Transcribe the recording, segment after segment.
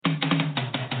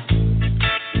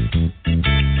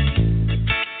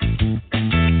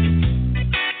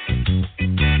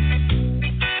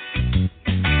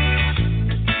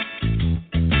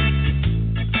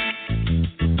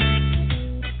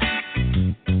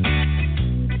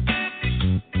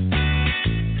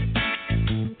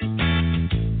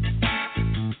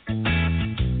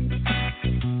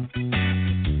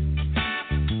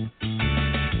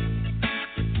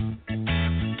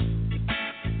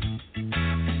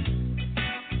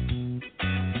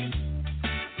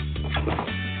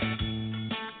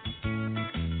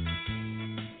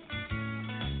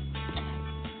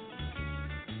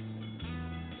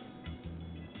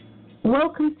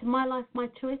Welcome to My Life, My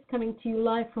Choice, coming to you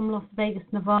live from Las Vegas,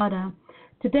 Nevada.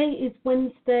 Today is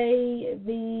Wednesday,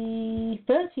 the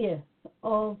 30th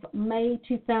of May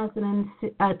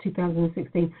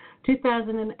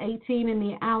 2018, and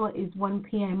the hour is 1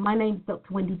 p.m. My name is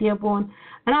Dr. Wendy Dearborn,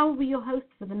 and I will be your host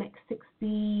for the next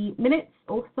 60 minutes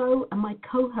or so, and my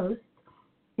co-host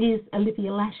is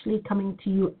Olivia Lashley, coming to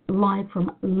you live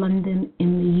from London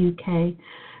in the UK.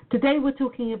 Today we're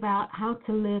talking about how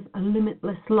to live a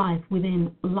limitless life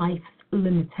within life's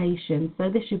limitations. So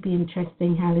this should be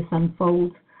interesting how this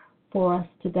unfolds for us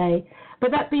today.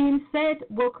 But that being said,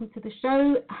 welcome to the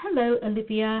show. Hello,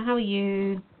 Olivia. How are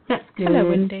you? That's good. Hello,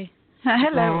 Wendy.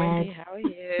 Hello, Wendy. How are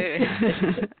you?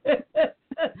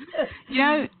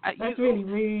 That's really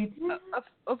rude.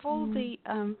 Of all the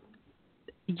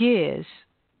years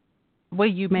where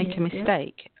you make a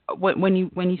mistake, when you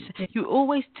you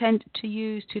always tend to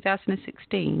use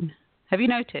 2016. Have you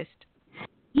noticed?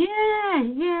 Yeah.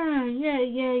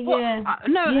 Well,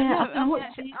 I'm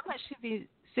actually being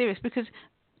serious, because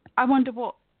I wonder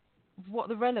what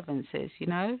the relevance is,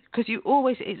 because it's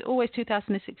always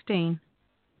 2016.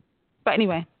 But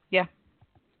anyway, yeah,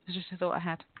 it's just a thought I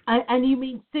had. And you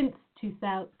mean since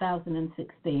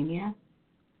 2016, yeah?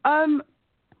 No,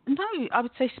 I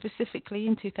would say specifically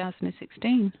in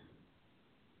 2016.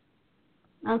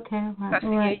 Okay, right. That's the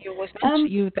year you always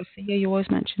mention. That's the year you always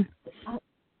mention.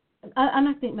 And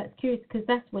I think that's curious, because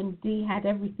that's when Dee had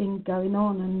everything going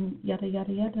on and yada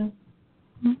yada yada.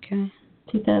 Okay.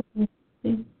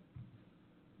 2016.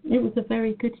 It was a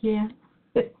very good year.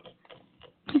 It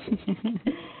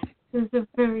was a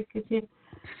very good year.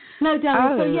 No,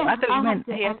 darling. So yeah, I thought you meant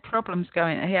he had problems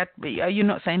going. You're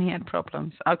not saying he had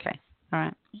problems. Okay. All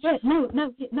right. Yeah, no,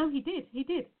 he did.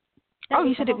 You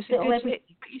said it was a good year.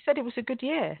 You said it was a good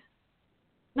year.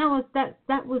 No,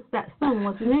 that was that song,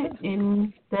 wasn't it?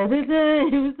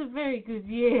 It was a very good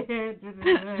year.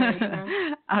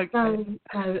 Okay.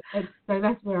 So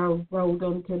that's where I rolled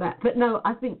on to that. But no,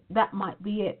 I think that might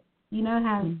be it. You know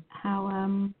how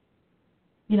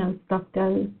stuff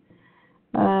goes.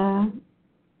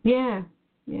 Yeah.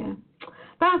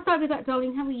 But outside of that,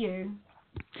 darling, how are you?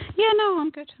 Yeah, no, I'm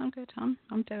good. I'm doing.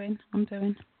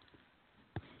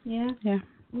 Yeah. Yeah.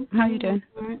 Okay, how are you doing?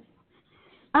 All right.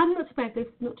 Not too bad.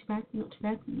 Not too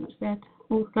bad.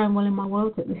 All's going well in my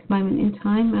world at this moment in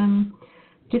time.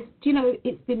 Just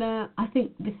it's been I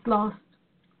think this last,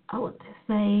 I want to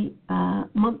say,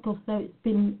 month or so, it's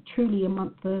been truly a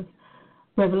month of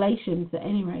revelations. At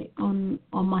any rate, for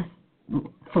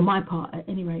my part, at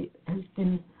any rate, has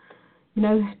been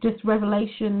just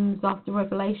revelations after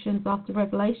revelations after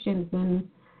revelations, and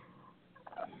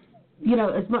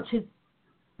as much as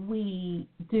we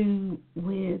do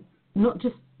with not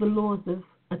just the laws of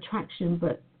attraction,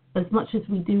 but as much as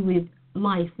we do with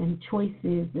life and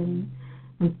choices and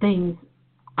things,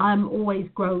 I'm always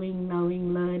growing,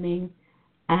 knowing, learning,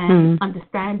 and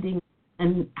understanding,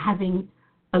 and having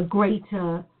a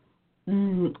greater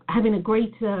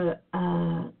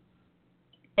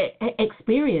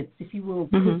experience, if you will.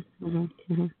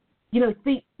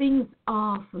 Things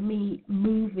are, for me,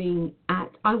 moving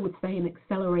at, I would say, an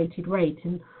accelerated rate.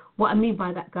 And what I mean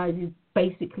by that, guys, is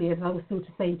basically, as I was sort of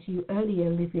saying to you earlier,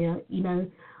 Olivia,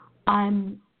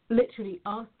 I'm literally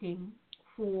asking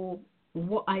for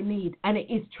what I need, and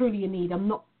it is truly a need. I'm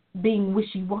not being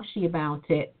wishy-washy about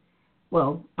it.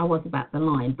 Well, I was about the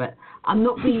line, but I'm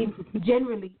not being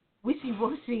generally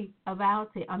wishy-washy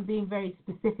about it. I'm being very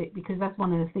specific, because that's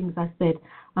one of the things I said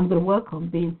I'm going to work on,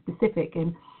 being specific.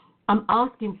 And I'm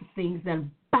asking for things,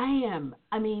 and bam!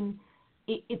 I mean,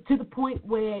 it to the point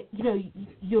where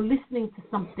you're listening to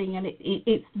something, and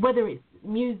it's whether it's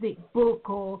music, book,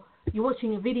 or you're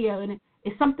watching a video, and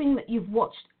it's something that you've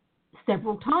watched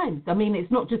several times. I mean,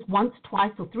 it's not just once,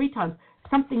 twice, or three times.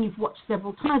 Something you've watched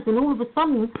several times, and all of a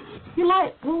sudden you're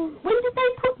like, well, when did they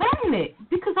put that in it?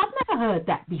 Because I've never heard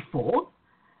that before,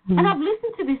 and I've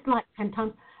listened to this like 10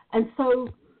 times, and so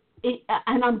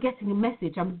and I'm getting a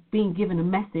message. I'm being given a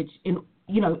message in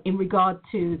regard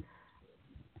to,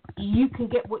 you can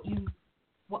get what you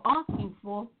were asking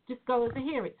for. Just go over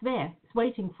here. It's there. It's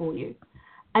waiting for you.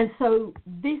 And so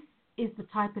this is the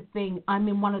type of thing. I'm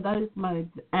in one of those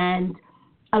modes, and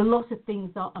a lot of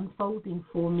things are unfolding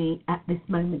for me at this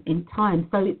moment in time.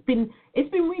 So it's been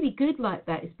really good like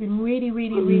that. It's been really,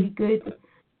 really, really good.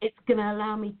 It's going to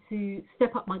allow me to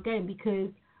step up my game,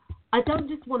 because I don't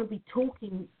just want to be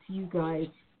talking to you guys.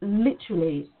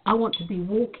 Literally, I want to be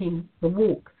walking the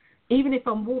walk. Even if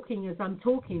I'm walking as I'm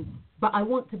talking, but I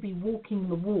want to be walking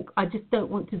the walk. I just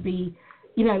don't want to be,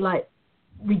 like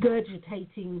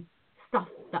regurgitating stuff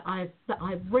that I've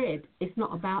read. It's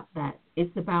not about that.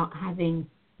 It's about having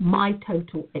my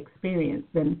total experience.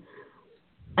 And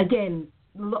again,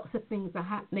 lots of things are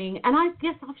happening, and I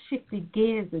guess I've shifted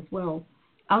gears as well.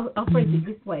 I'll phrase it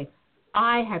this way: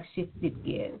 I have shifted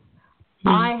gears.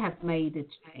 I have made a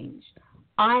change.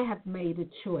 I have made a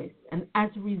choice, and as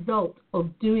a result of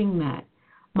doing that,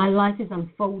 my life is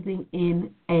unfolding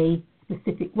in a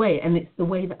specific way, and it's the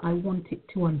way that I want it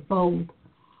to unfold.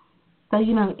 So,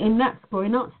 in answer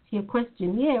to your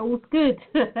question, yeah, it was good.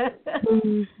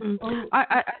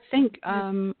 I think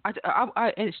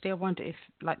I actually wonder if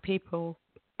like people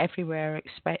everywhere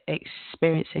are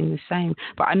experiencing the same.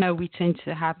 But I know we tend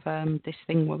to have this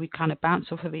thing where we kind of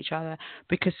bounce off of each other,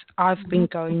 because I've been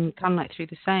going kind of like through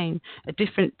the same, a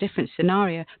different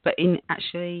scenario, but in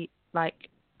actually like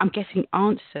I'm getting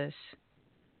answers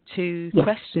to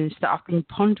questions that I've been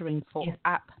pondering for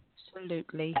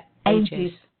absolutely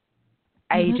ages.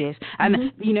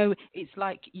 And it's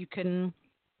like you can,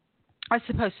 I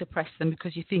suppose, suppress them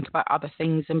because you think about other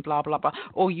things and blah blah blah,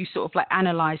 or you sort of like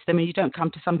analyze them and you don't come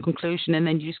to some conclusion, and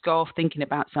then you just go off thinking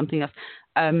about something else.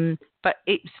 But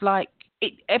it's like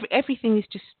everything is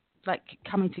just like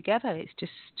coming together. It's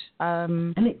just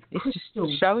and it's just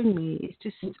showing me. It's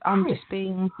just I'm just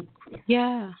being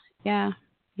yeah.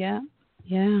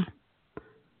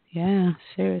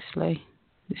 Seriously,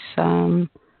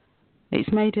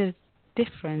 it's made a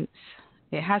difference.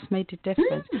 It has made a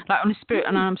difference. Like on a spirit,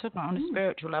 and I'm talking about on a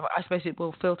spiritual level. I suppose it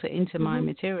will filter into my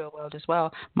material world as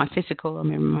well, my physical,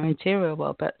 my material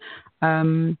world. But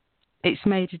it's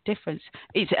made a difference.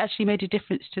 It's actually made a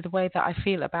difference to the way that I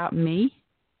feel about me.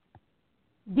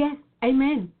 Yes,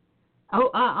 amen. Oh,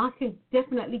 I can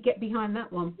definitely get behind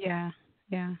that one. Yeah.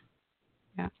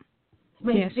 It's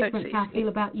made a difference how I feel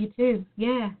about you too.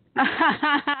 Yeah.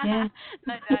 Yeah.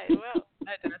 No doubt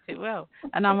it will.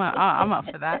 And I'm up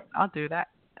for that. I'll do that.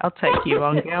 I'll take you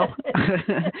on, girl.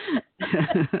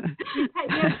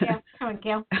 Yeah, come on,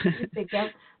 girl. Big girl.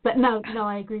 But no,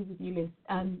 I agree with you, Liz.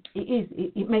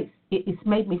 It's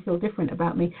made me feel different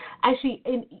about me. Actually,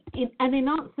 in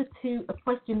answer to a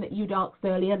question that you'd asked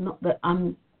earlier, not that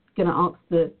I'm going to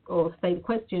say the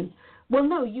question. Well,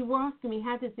 no, you were asking me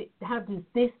how does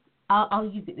this? I'll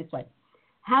use it this way.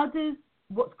 How does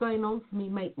what's going on for me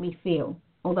make me feel?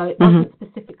 Although it wasn't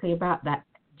specifically about that,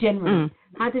 generally.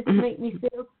 How does it make me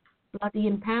feel? Bloody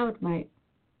empowered, mate.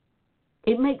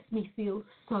 It makes me feel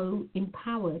so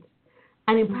empowered.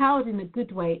 And empowered in a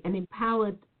good way, and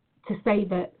empowered to say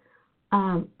that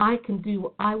I can do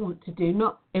what I want to do,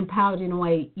 not empowered in a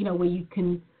way, where you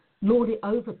can lord it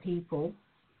over people.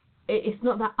 It's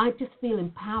not that. I just feel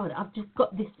empowered. I've just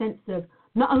got this sense of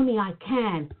not only I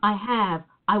can, I have,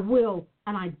 I will,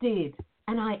 and I did,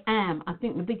 and I am. I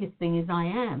think the biggest thing is I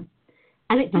am.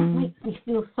 And it just makes me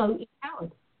feel so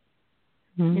empowered.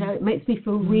 It makes me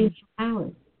feel really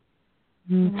empowered.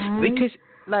 Because,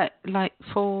 like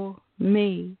for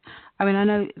me, I mean, I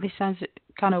know this sounds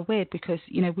kind of weird because,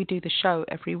 we do the show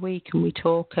every week and we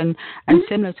talk and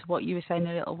similar to what you were saying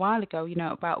a little while ago,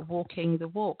 about walking the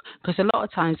walk. Because a lot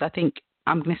of times I think,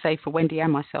 I'm going to say for Wendy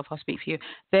and myself, I'll speak for you,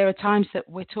 there are times that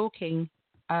we're talking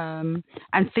and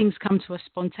things come to us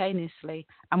spontaneously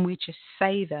and we just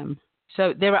say them.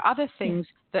 So there are other things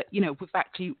that, we've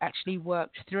actually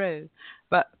worked through.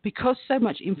 But because so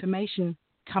much information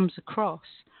comes across,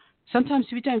 sometimes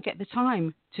we don't get the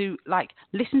time to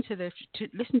listen to the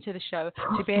show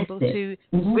to be able to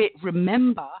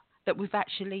remember that we've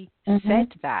actually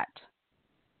said that.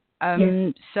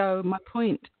 So my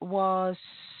point was,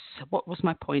 what was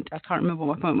my point? I can't remember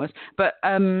what my point was. But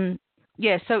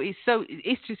so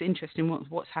it's just interesting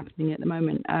what's happening at the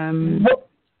moment.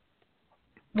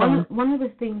 One of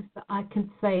the things that I can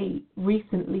say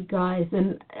recently, guys,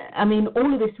 and I mean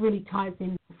all of this really ties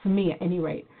in for me at any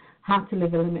rate, how to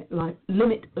live a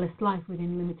limitless life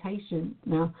within limitation.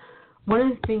 Now, one of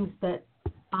the things that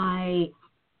I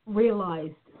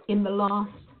realized in the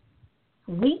last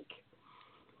week,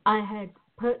 I had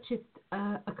purchased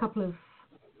a couple of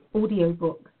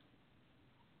audiobooks,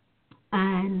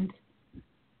 and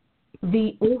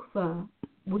the author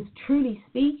was truly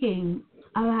speaking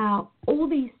about all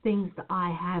these things that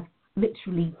I have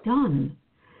literally done,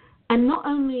 and not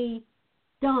only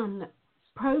done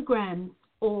programs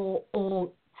or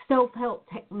self-help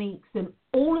techniques and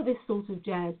all of this sort of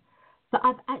jazz that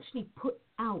I've actually put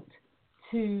out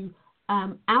to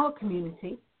our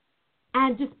community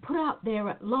and just put out there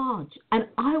at large. And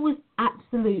I was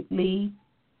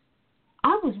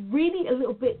really a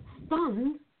little bit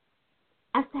stunned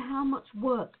as to how much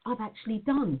work I've actually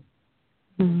done.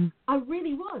 I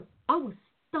really was. I was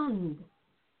stunned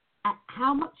at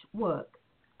how much work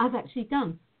I've actually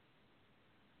done.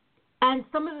 And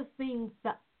some of the things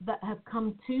that have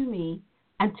come to me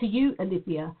and to you,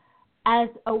 Olivia, as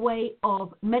a way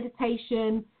of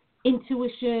meditation,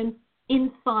 intuition,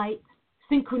 insight,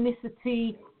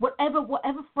 synchronicity, whatever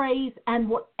phrase and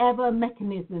whatever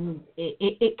mechanism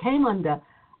it came under.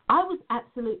 I was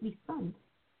absolutely stunned.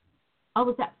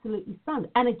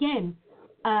 And again,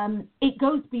 it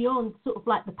goes beyond sort of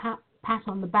like the pat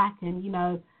on the back and,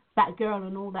 that girl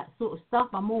and all that sort of stuff.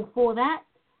 I'm all for that.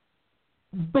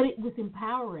 But it was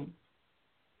empowering.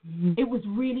 Mm-hmm. It was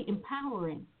really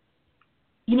empowering.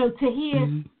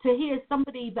 To hear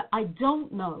somebody that I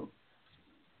don't know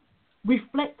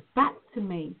reflect back to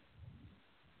me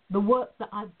the work that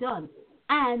I've done.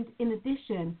 And in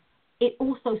addition, it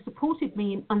also supported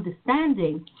me in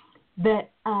understanding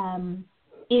that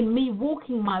in me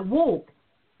walking my walk,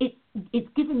 it's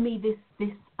given me this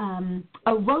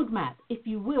a roadmap, if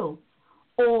you will,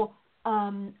 or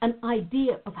an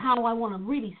idea of how I want to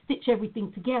really stitch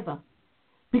everything together.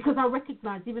 Because I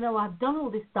recognize, even though I've done all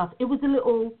this stuff, it was a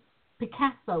little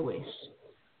Picasso-ish.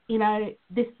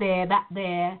 This there, that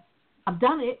there. I've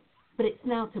done it, but it's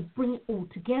now to bring it all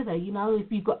together.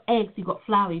 If you've got eggs, you've got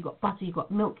flour, you've got butter, you've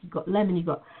got milk, you've got lemon, you've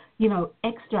got,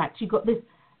 extract, you've got this.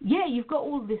 Yeah, you've got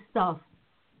all this stuff.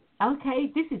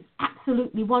 Okay, this is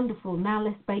absolutely wonderful. Now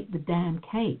let's bake the damn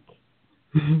cake.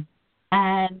 Mm-hmm.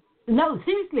 And no,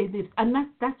 seriously, and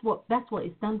that's what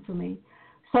it's done for me.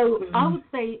 So I would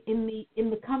say in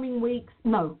the coming weeks,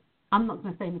 no, I'm not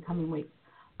going to say in the coming weeks.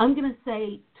 I'm going to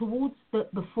say towards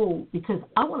the fall, because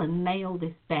I want to nail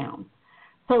this down.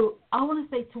 So I want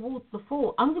to say towards the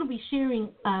fall, I'm going to be sharing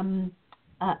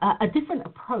a different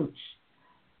approach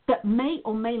that may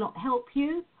or may not help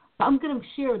you, but I'm going to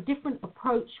share a different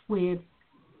approach with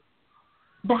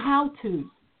the how-tos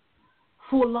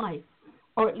for life,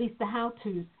 or at least the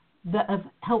how-tos that have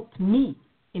helped me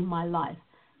in my life.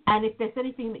 And if there's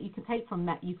anything that you can take from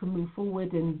that, you can move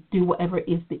forward and do whatever it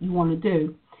is that you want to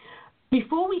do.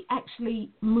 Before we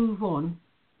actually move on,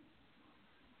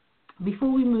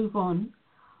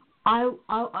 I'll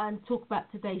talk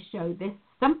about today's show. There's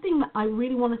something that I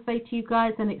really want to say to you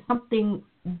guys, and it's something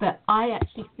that I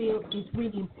actually feel is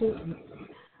really important.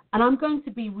 And I'm going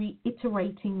to be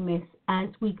reiterating this as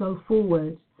we go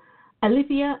forward.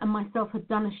 Olivia and myself have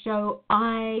done a show,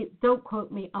 don't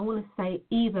quote me, I want to say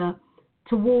either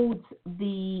towards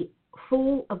the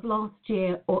fall of last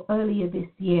year or earlier this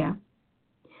year.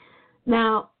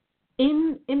 Now,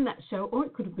 in that show, or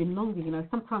it could have been longer,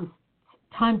 sometimes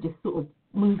time just sort of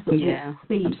moves at warp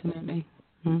speed. Absolutely.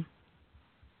 Mm.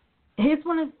 Here's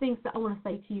one of the things that I want to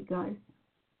say to you guys.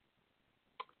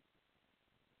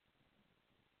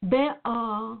 There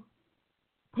are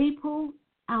people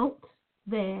out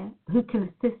there who can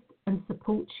assist and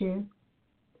support you,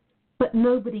 but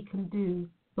nobody can do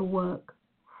the work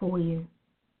for you.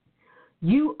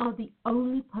 You are the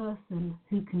only person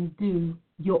who can do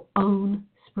your own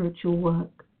spiritual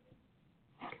work.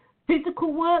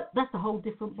 Physical work, that's a whole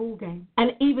different ballgame.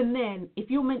 And even then, if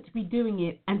you're meant to be doing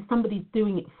it and somebody's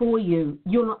doing it for you,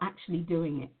 you're not actually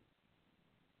doing it.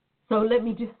 So let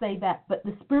me just say that. But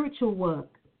the spiritual work,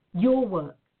 your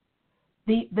work,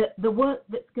 the work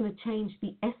that's going to change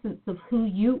the essence of who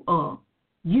you are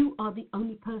the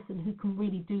only person who can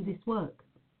really do this work.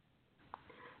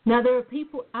 Now, there are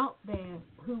people out there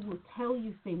who will tell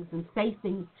you things and say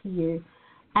things to you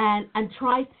and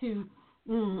try to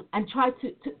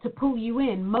pull you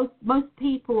in. Most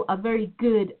people are very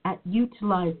good at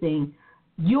utilizing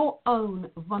your own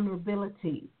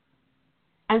vulnerabilities.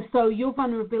 And so your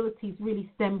vulnerabilities really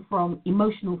stem from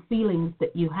emotional feelings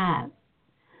that you have.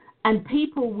 And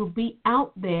people will be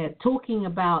out there talking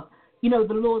about, the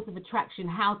laws of attraction,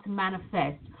 how to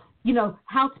manifest,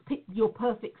 how to pick your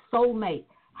perfect soulmate,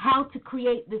 how to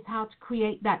create this, how to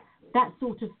create that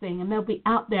sort of thing. And they'll be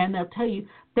out there and they'll tell you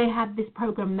they have this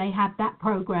program, they have that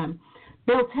program.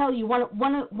 They'll tell you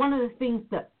one of the things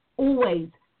that always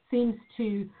seems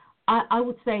to, I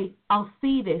would say, I'll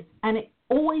see this, and it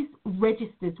always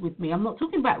registers with me. I'm not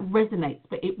talking about resonates,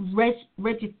 but it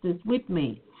registers with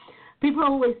me. People are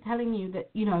always telling you that,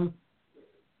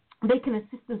 they can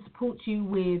assist and support you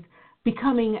with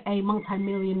becoming a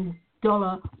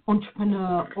multi-million-dollar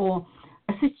entrepreneur or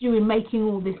assist you in making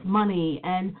all this money.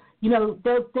 And,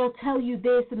 they'll tell you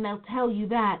this and they'll tell you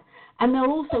that. And they'll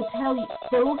also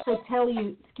tell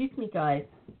you, excuse me, guys,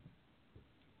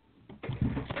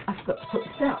 I've got to put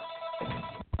this out.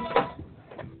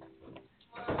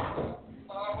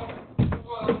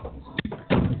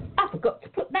 I forgot to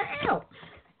put that out.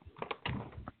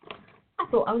 I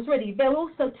thought I was ready. They'll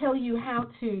also tell you how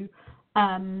to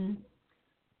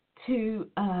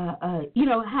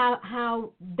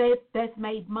how they've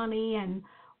made money and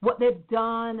what they've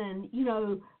done, and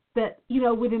that,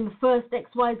 within the first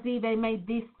XYZ, they made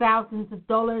these thousands of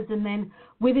dollars, and then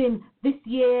within this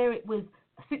year, it was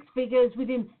six figures.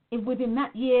 Within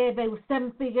that year, they were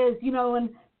seven figures, and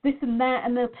this and that,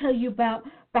 and they'll tell you about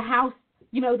the house,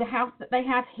 the house that they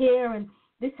have here, and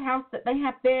this house that they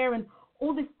have there, and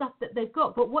all this stuff that they've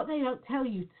got. But what they don't tell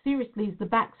you, seriously, is the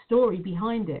backstory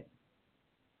behind it.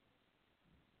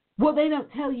 What they don't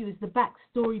tell you is the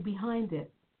backstory behind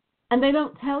it. And they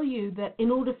don't tell you that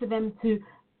in order for them to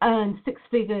earn six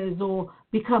figures or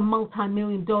become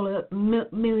multi-million-dollar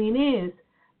millionaires,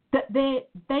 that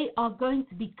they are going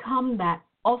to become that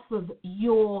off of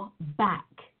your back.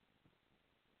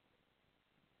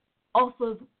 Off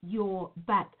of your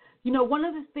back. One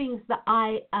of the things that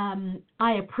I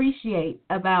appreciate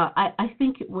about, I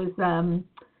think it was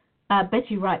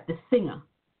Betty Wright, the singer,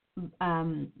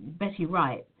 Betty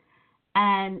Wright,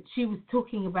 and she was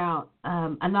talking about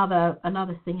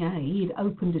another singer. He'd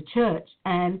opened a church,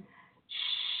 and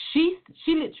she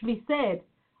literally said,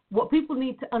 what people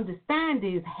need to understand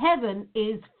is heaven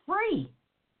is free.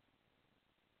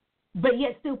 But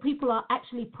yet still people are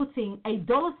actually putting a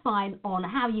dollar sign on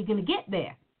how you're going to get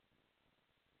there.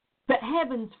 But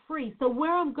heaven's free. So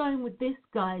where I'm going with this,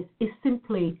 guys, is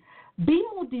simply be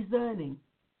more discerning.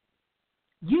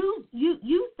 Use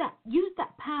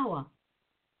that power.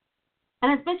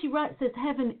 And as Betty Wright says,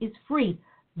 heaven is free.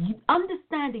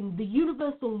 Understanding the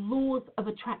universal laws of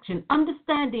attraction,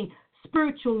 understanding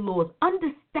spiritual laws,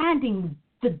 understanding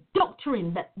the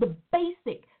doctrine, that the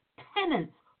basic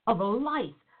tenets of a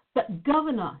life that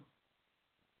govern us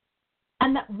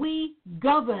and that we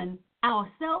govern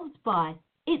ourselves by.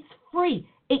 It's free.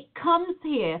 It comes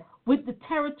here with the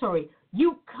territory.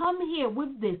 You come here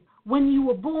with this when you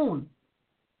were born.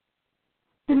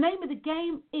 The name of the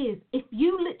game is, if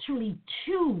you literally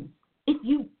choose,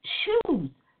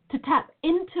 to tap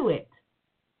into it,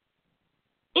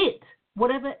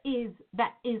 whatever is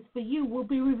that is for you, will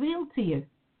be revealed to you.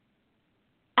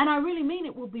 And I really mean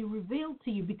it will be revealed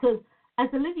to you, because as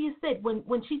Olivia said,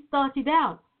 when she started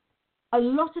out, a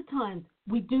lot of times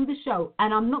we do the show,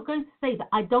 and I'm not going to say that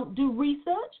I don't do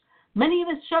research. Many of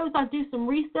the shows I do some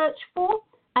research for,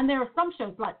 and there are some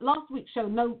shows, like last week's show,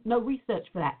 no research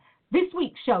for that. This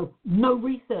week's show, no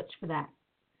research for that.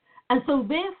 And so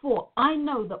therefore, I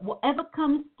know that whatever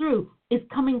comes through is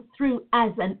coming through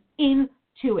as an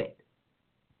into it.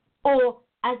 Or,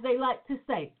 as they like to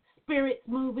say, spirits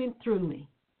moving through me.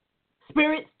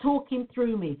 Spirits talking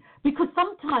through me. Because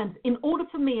sometimes, in order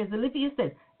for me, as Olivia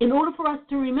said, in order for us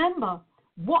to remember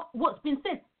what's been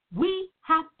said, we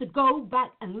have to go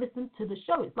back and listen to the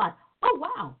show. It's like, oh,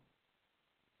 wow.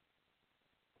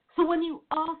 So when you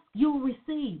ask, you'll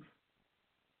receive.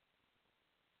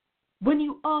 When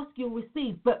you ask, you'll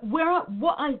receive. But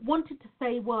what I wanted to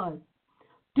say was,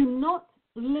 do not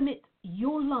limit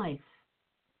your life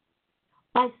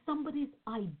by somebody's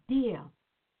idea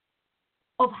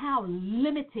of how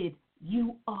limited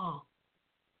you are.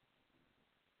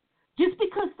 Just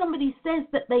because somebody says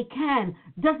that they can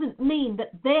doesn't mean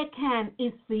that their can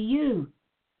is for you.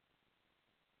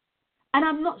 And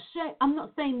I'm not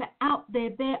saying that out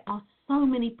there are so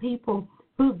many people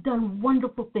who have done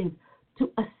wonderful things to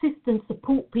assist and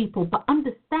support people, but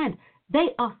understand they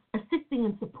are assisting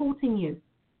and supporting you.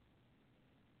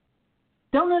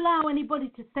 Don't allow anybody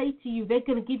to say to you they're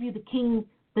going to give you the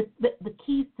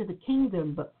keys to the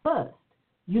kingdom, but first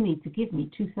you need to give me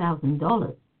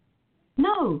 $2,000.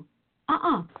 No,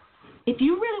 If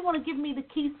you really want to give me the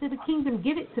keys to the kingdom,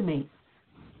 give it to me.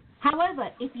 However,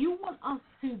 if you want us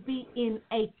to be in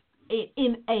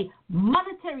a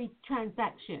monetary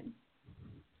transaction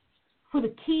for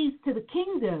the keys to the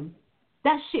kingdom,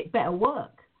 that shit better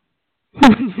work.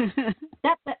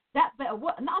 that better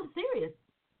work. No, I'm serious.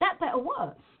 That better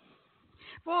work.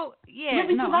 Well, yeah,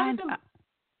 no,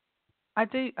 I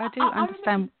do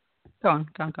understand. Go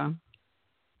on.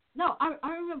 No,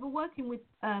 I remember working with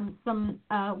some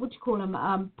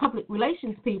public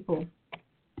relations people,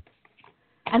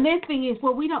 and their thing is,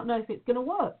 well, we don't know if it's going to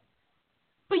work,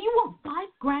 but you want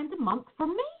 $5,000 a month from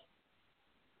me?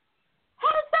 How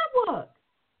does that work?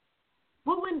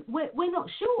 Well, we're not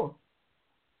sure,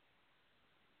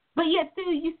 but yet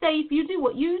still you say if you do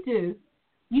what you do,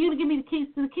 you're going to give me the keys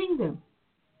to the kingdom.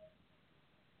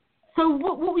 So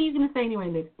what were you going to say anyway,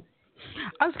 Liv?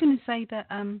 I was going to say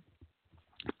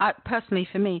that personally,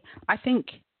 for me, I think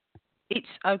it's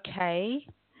okay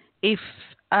if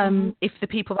the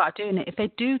people that are doing it, if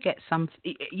they do get something,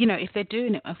 if they're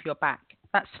doing it off your back,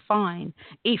 that's fine.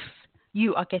 If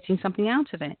you are getting something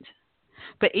out of it.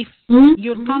 But if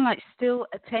you're kind of like still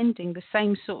attending the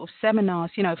same sort of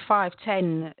seminars, 5,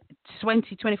 10,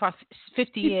 20, 25,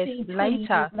 50 years 15, 20 years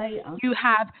later, later. you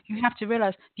have to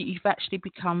realize that you've actually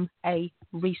become a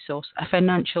resource, a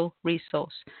financial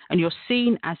resource, and you're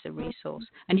seen as a resource,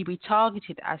 and you'll be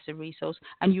targeted as a resource,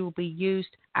 and you will be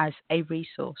used as a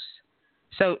resource.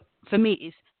 So for me,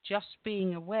 it's just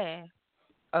being aware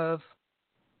of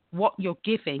what you're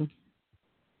giving,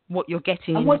 what you're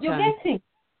getting And in what return. you're getting.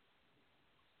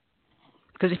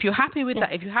 Because if you're happy with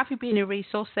that, if you're happy being a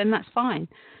resource, then that's fine.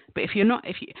 But if you're not,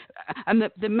 and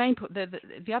the main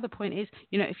the other point is,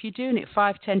 if you're doing it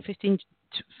 5, 10, 15,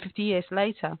 50 years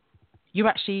later, you're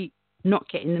actually not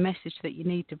getting the message that you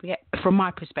need to get. From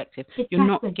my perspective, Exactly. You're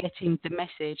not getting the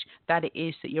message that it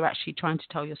is that you're actually trying to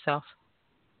tell yourself.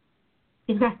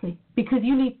 Exactly, because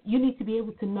you need to be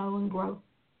able to know and grow.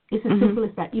 It's as simple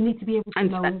as that. You need to be able to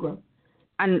know and grow.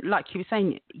 And like you were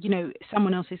saying,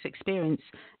 someone else's experience,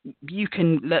 you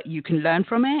can learn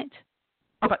from it,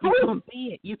 but you can't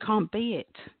be it. You can't be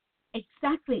it.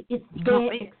 Exactly, it's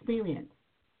their experience.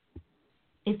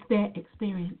 It's their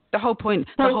experience. The whole point.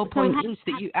 So, the whole point is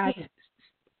that you add.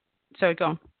 Sorry, go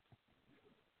on.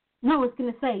 No, I was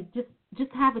going to say,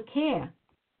 just have a care.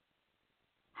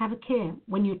 Have a care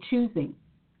when you're choosing.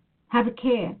 Have a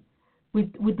care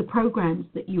with the programs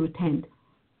that you attend.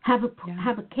 Have a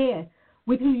care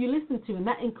with who you listen to, and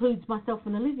that includes myself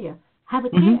and Olivia. Have a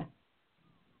care.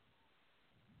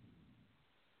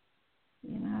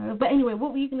 But anyway,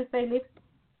 what were you going to say, Liv?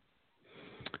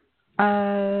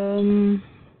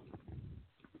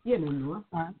 You know,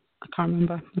 I can't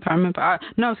remember.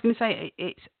 No, I was going to say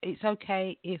it's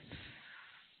okay if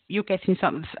you're getting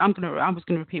something. I was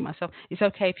going to repeat myself. It's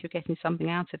okay if you're getting something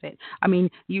out of it. I mean,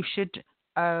 you should.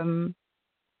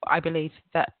 I believe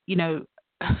that the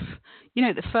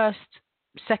first,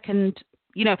 second.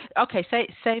 Okay, say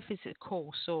if it's a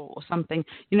course or something.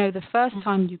 The first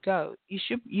time you go, you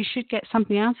should get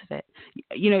something out of it.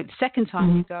 The second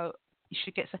time you go, you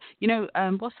should get.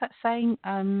 What's that saying?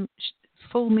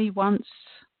 Fool me once,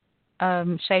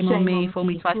 shame on me. Fool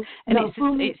me twice. And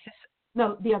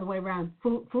no, the other way around.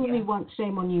 Fool me once,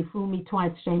 shame on you. Fool me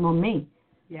twice, shame on me.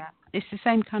 Yeah, it's the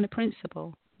same kind of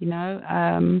principle. You've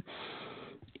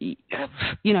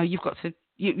got to.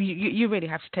 You really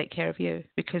have to take care of you,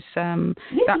 because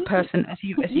that person, as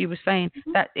you were saying,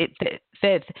 that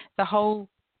the whole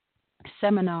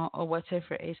seminar or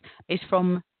whatever it is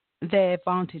from their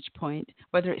vantage point,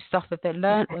 whether it's stuff that they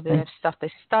learned, whether it's stuff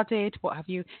they studied, what have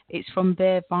you. It's from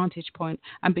their vantage point,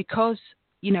 and because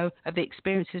of the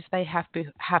experiences they have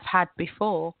had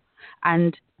before,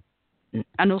 and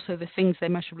also the things they're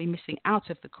measurably missing out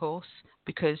of the course,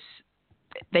 because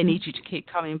they need you to keep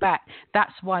coming back.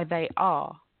 That's why they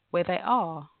are where they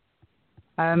are.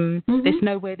 There's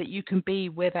nowhere that you can be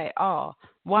where they are.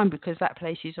 One, because that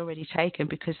place is already taken,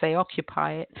 because they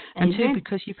occupy it, and two,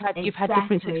 because you've had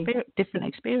different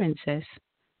experiences.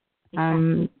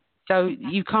 Exactly. So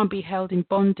you can't be held in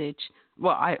bondage.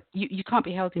 Well, you can't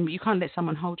be held in. You can't let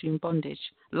someone hold you in bondage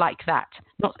like that.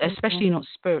 Especially not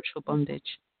spiritual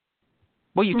bondage.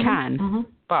 Well, you can,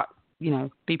 but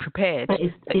be prepared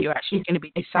that you're actually going to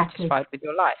be dissatisfied with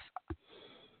your life.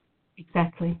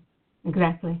 Exactly.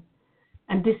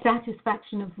 And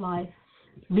dissatisfaction of life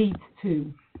leads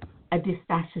to a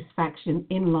dissatisfaction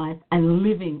in life and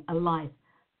living a life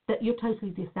that you're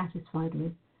totally dissatisfied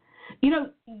with.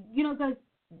 Guys,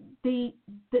 the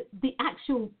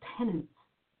actual tenets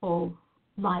of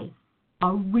life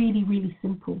are really, really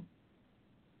simple.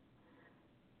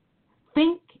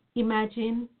 Think,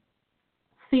 imagine,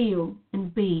 feel,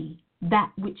 and be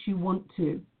that which you want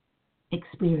to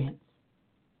experience.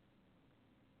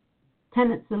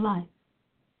 Tenets of life.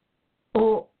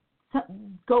 Or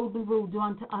golden rule, do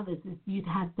unto others as you'd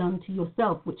have done to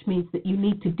yourself, which means that you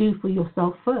need to do for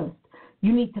yourself first.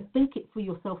 You need to think it for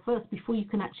yourself first before you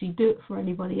can actually do it for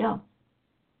anybody else.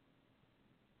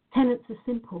 Tenets are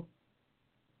simple.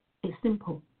 It's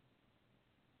simple.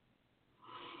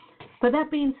 But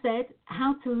that being said,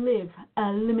 how to live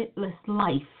a limitless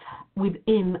life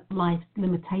within life's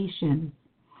limitations.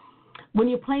 When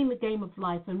you're playing the game of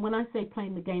life, and when I say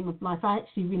playing the game of life, I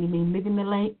actually really mean living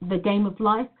the game of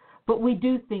life. But we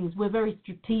do things. We're very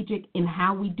strategic in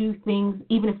how we do things,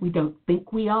 even if we don't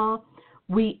think we are.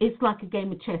 It's like a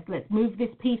game of chess. Let's move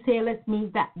this piece here. Let's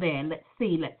move that there. Let's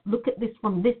see. Let's look at this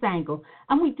from this angle.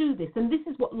 And we do this. And this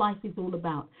is what life is all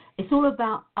about. It's all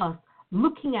about us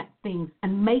looking at things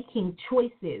and making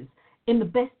choices in the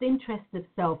best interest of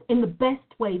self, in the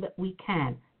best way that we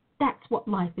can. That's what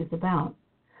life is about.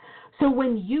 So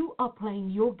when you are playing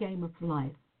your game of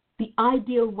life, the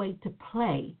ideal way to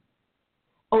play,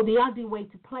 or the ideal way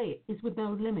to play it, is with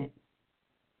no limits.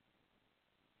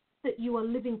 That you are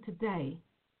living today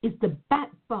is the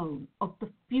backbone of the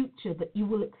future that you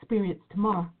will experience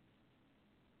tomorrow.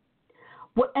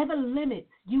 Whatever limits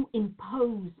you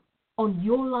impose on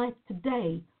your life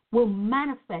today will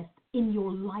manifest in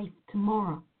your life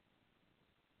tomorrow.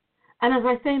 And as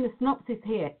I say in the synopsis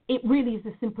here, it really is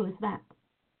as simple as that.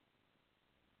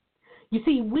 You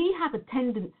see, we have a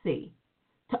tendency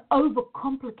to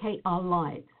overcomplicate our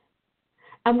lives.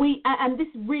 And this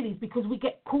really is because we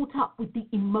get caught up with the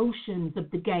emotions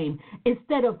of the game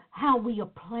instead of how we are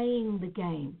playing the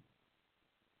game.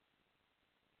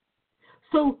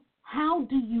 So how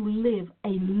do you live a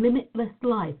limitless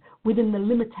life within the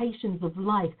limitations of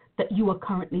life that you are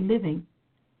currently living?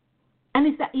 And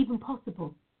is that even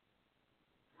possible?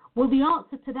 Well, the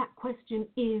answer to that question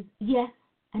is yes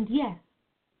and yes.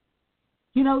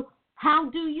 You know, how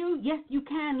do you? Yes, you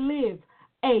can live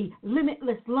a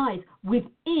limitless life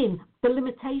within the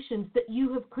limitations that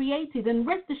you have created. And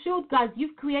rest assured, guys,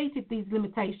 you've created these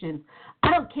limitations.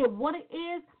 I don't care what it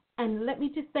is. And let me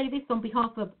just say this on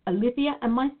behalf of Olivia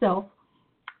and myself.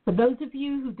 For those of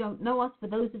you who don't know us, for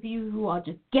those of you who are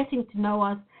just getting to know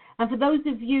us, and for those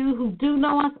of you who do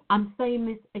know us, I'm saying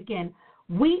this again.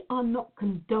 We are not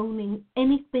condoning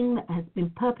anything that has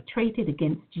been perpetrated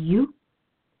against you,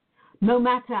 no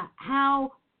matter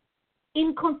how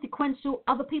inconsequential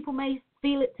other people may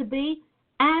feel it to be,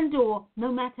 and or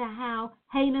no matter how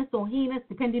heinous or heinous,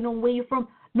 depending on where you're from,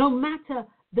 no matter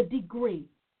the degree.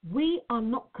 We are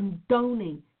not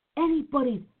condoning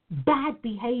anybody's bad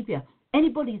behavior,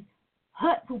 anybody's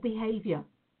hurtful behavior,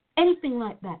 anything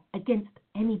like that against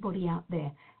anybody out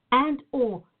there, and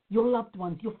or your loved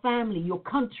ones, your family, your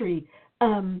country,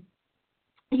 your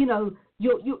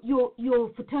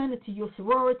fraternity, your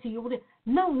sorority, your whatever.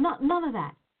 No, none of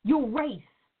that. Your race,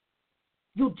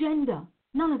 your gender,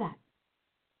 none of that.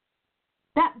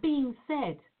 That being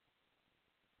said,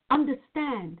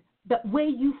 understand that where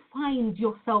you find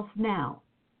yourself now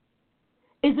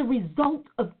is a result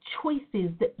of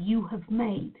choices that you have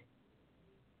made.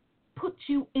 Put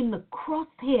you in the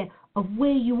crosshair of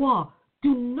where you are.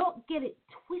 Do not get it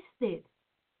twisted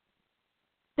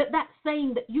that's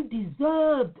saying that you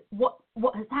deserved what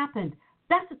has happened.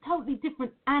 That's a totally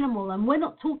different animal, and we're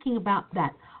not talking about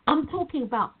that. I'm talking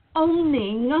about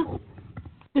owning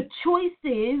the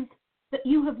choices that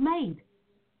you have made.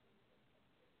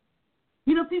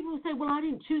 You know, people will say, well, I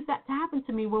didn't choose that to happen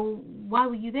to me. Well, why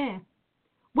were you there?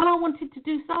 Well, I wanted to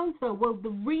do so-and-so. Well, the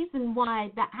reason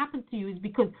why that happened to you is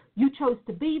because you chose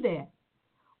to be there.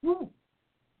 Well,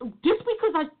 just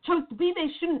because I chose to be there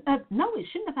it shouldn't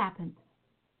have happened.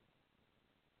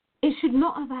 It should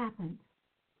not have happened.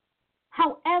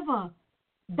 However,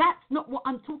 that's not what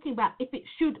I'm talking about, if it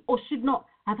should or should not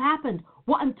have happened.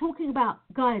 What I'm talking about,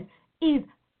 guys, is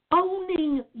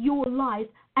owning your life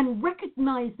and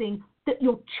recognizing that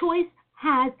your choice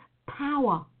has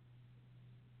power.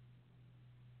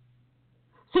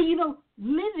 So, you know,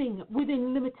 living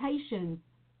within limitations,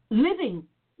 living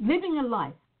a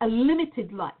life, a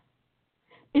limited life,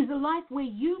 is a life where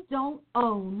you don't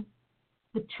own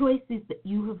the choices that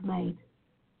you have made.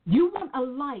 You want to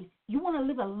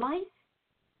live a life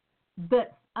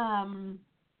that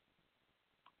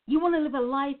you want to live a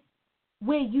life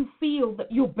where you feel that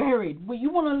you're buried, where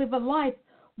you want to live a life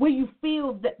where you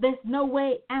feel that there's no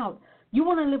way out. You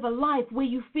want to live a life where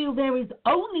you feel there is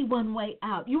only one way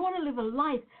out. You want to live a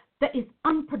life that is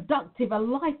unproductive, a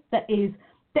life that is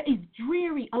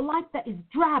dreary, a life that is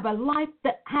drab, a life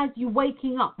that has you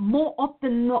waking up more often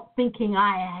than not thinking,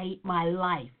 I hate my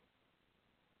life.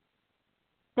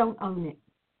 Don't own it.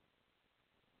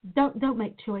 Don't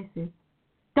make choices.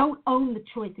 Don't own the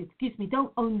choices.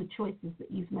 Don't own the choices that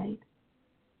you've made.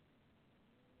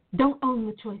 Don't own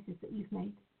the choices that you've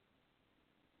made.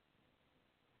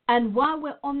 And while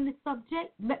we're on this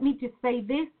subject, let me just say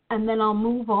this, and then I'll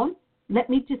move on. Let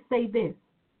me just say this.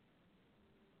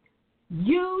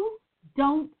 You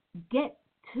don't get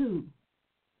to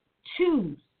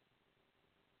choose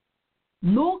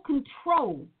nor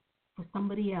control for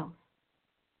somebody else.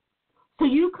 So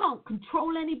you can't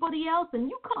control anybody else, and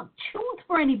you can't choose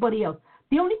for anybody else.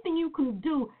 The only thing you can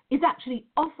do is actually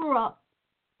offer up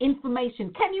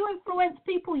information. Can you influence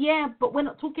people? Yeah, but we're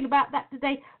not talking about that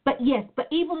today. But yes, but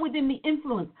even within the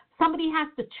influence, somebody has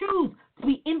to choose to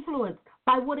be influenced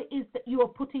by what it is that you are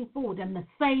putting forward, and the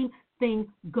same thing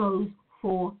goes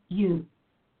for you.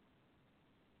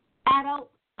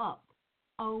 Adult up.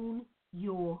 Own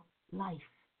your life.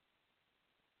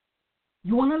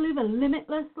 You want to live a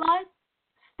limitless life?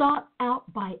 Start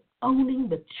out by owning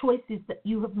the choices that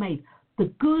you have made. The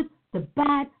good, the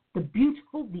bad, the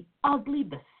beautiful, the ugly,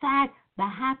 the sad, the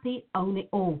happy. Own it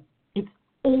all. It's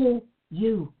all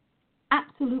you.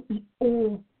 Absolutely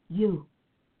all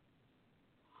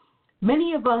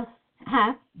Many of us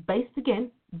have,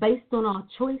 based on our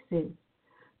choices,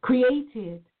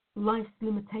 created life's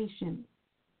limitations.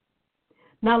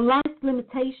 Now, life's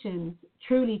limitations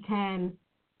truly can,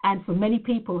 and for many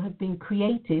people, have been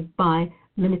created by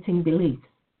limiting beliefs.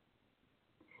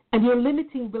 And your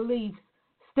limiting beliefs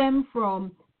stem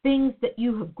from things that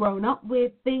you have grown up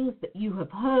with, things that you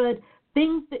have heard,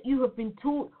 things that you have been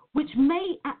taught, which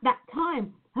may at that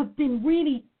time have been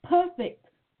really perfect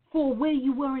for where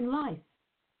you were in life.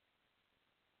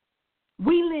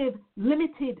 We live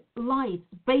limited lives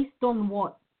based on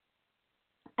what,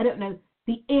 I don't know,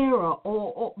 the era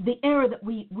or the era that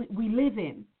we live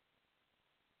in,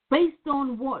 based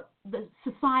on what the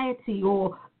society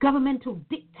or governmental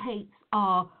dictates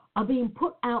are being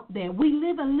put out there. We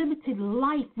live a limited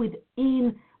life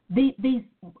within these,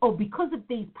 or because of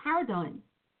these paradigms.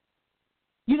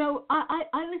 You know, I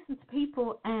listen to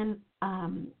people and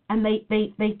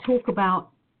they talk about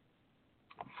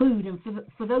food, and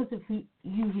for those of you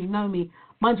who know me,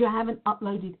 mind you, I haven't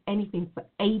uploaded anything for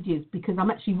ages because I'm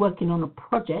actually working on a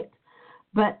project.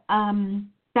 But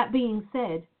that being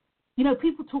said, you know,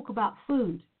 people talk about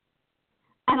food,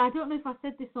 and I don't know if I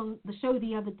said this on the show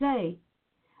the other day.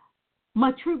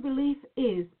 My true belief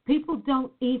is people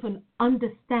don't even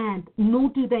understand, nor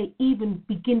do they even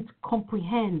begin to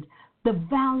comprehend the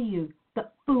value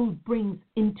that food brings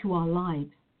into our lives.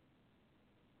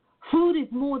 Food is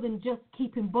more than just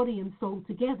keeping body and soul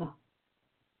together.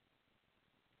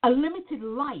 A limited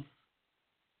life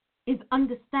is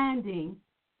understanding,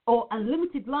 or a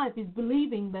limited life is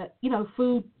believing that, you know,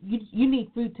 food, you need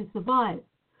food to survive.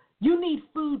 You need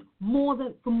food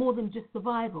for more than just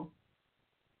survival.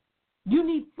 You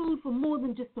need food for more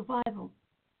than just survival.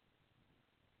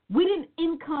 We didn't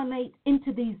incarnate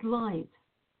into these lives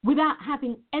without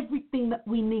having everything that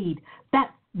we need.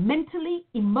 That's mentally,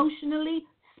 emotionally,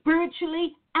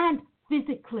 spiritually, and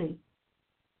physically.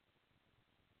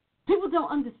 People don't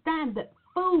understand that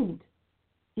food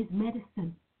is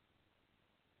medicine,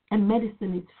 and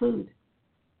medicine is food.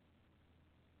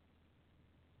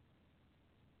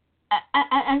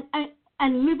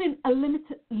 And living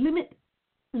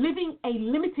a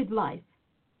limited life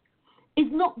is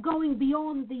not going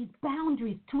beyond these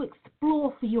boundaries to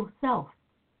explore for yourself.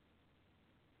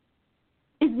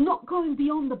 Is not going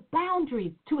beyond the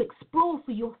boundaries to explore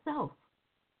for yourself.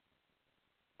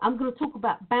 I'm going to talk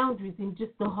about boundaries in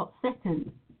just a hot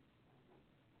second.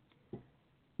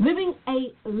 Living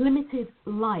a limited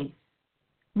life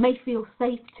may feel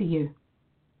safe to you.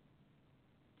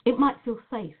 It might feel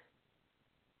safe.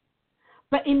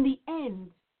 But in the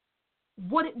end,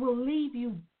 what it will leave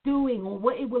you doing, or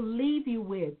what it will leave you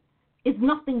with, is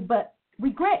nothing but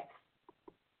regrets.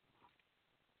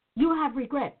 You have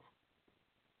regrets.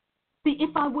 See,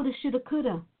 if I woulda, shoulda,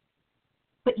 coulda,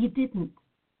 but you didn't,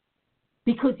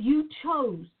 because you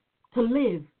chose to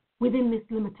live within this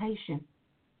limitation.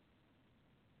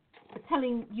 I was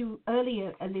telling you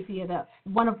earlier, Olivia, that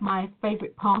one of my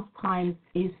favorite pastimes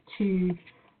is to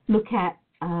look at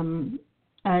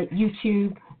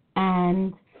YouTube,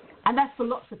 and that's for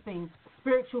lots of things,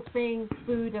 spiritual things,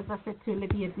 food, as I said to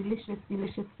Olivia,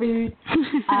 delicious food.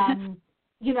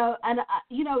 You know,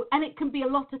 and it can be a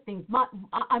lot of things.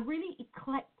 I'm really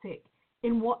eclectic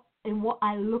in what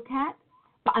I look at,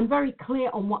 but I'm very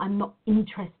clear on what I'm not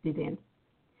interested in.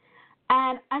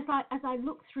 And as I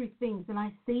look through things and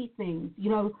I see things,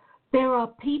 you know, there are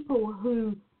people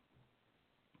who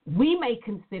we may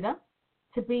consider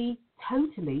to be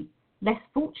totally less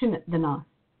fortunate than us,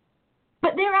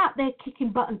 but they're out there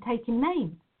kicking butt and taking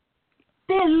names.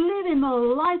 They're living a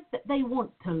life that they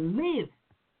want to live.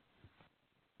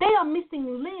 They are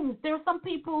missing limbs. There are some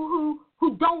people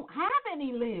who don't have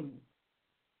any limbs.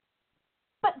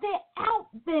 But they're out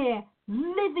there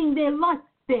living their life.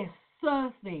 They're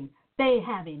surfing. They're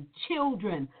having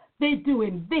children. They're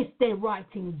doing this. They're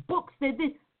writing books. They're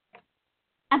this.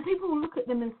 And people will look at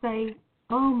them and say,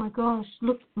 oh my gosh,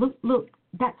 look,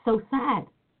 that's so sad.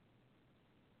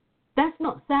 That's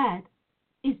not sad.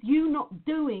 It's you not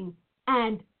doing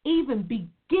and even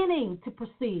beginning to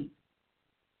perceive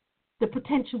the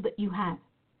potential that you have.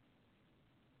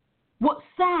 What's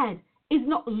sad is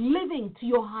not living to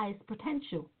your highest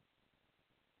potential.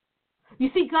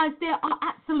 You see, guys, there are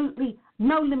absolutely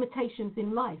no limitations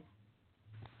in life.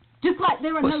 Just like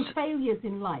there are no failures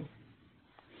in life.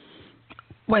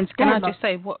 Wens, can I just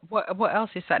say what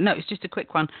else is sad? No, it's just a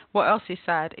quick one. What else is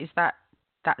sad is that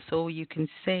that's all you can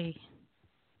see.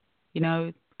 You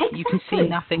know, exactly. You can see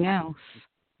nothing else.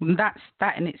 And that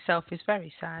in itself is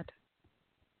very sad.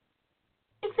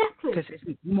 Exactly. Because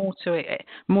there's more to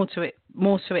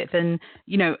it than,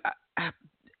 you know,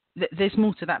 there's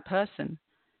more to that person.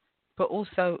 but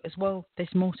also as well,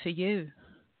 there's more to you.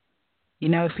 You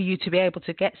know, for you to be able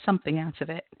to get something out of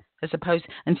it, as opposed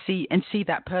and see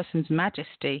that person's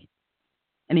majesty,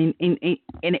 and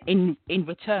in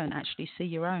return, actually see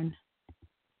your own.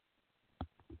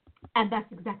 And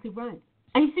that's exactly right.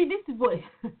 And you see, this is what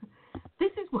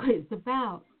this is what it's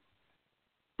about.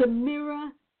 The mirror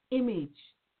image,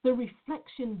 the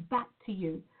reflection back to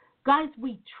you. Guys,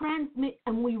 we transmit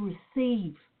and we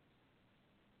receive.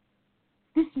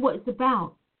 This is what it's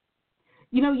about.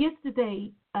 You know,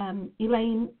 yesterday,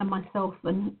 Elaine and myself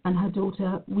and her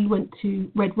daughter, we went to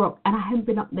Red Rock, and I hadn't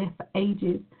been up there for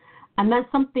ages. And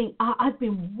that's something I've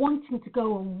been wanting to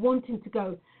go and wanting to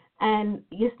go. And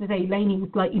yesterday, Elaine was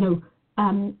like, yeah,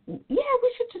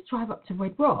 we should just drive up to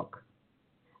Red Rock.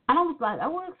 And I was like,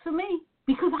 that works for me,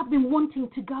 because I've been wanting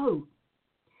to go.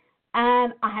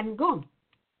 And I hadn't gone.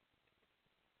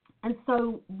 And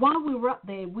so while we were up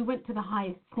there, we went to the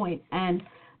highest point, and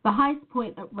the highest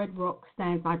point at Red Rock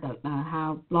stands, I don't know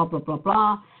how, blah, blah, blah,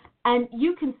 blah. And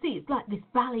you can see, it's like this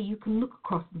valley. You can look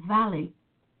across the valley.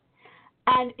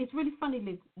 And it's really funny,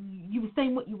 Liz, you were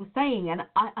saying what you were saying, and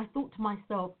I thought to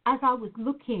myself, as I was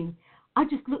looking, I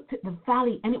just looked at the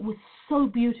valley, and it was so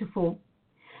beautiful.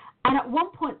 And at one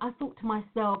point, I thought to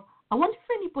myself, I wonder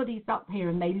if anybody's up here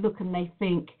and they look and they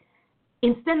think,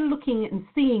 instead of looking and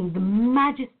seeing the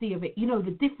majesty of it, you know,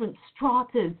 the different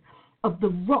stratas of the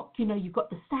rock, you know, you've got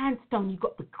the sandstone, you've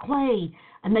got the clay,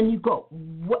 and then you've got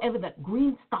whatever that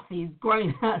green stuff is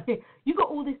growing out here. You've got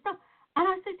all this stuff. And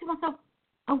I said to myself,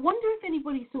 I wonder if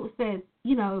anybody sort of says,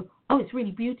 you know, oh, it's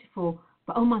really beautiful,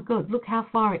 but oh my God, look how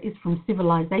far it is from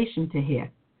civilization to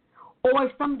here. Or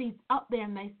if somebody's up there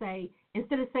and they say,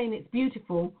 instead of saying it's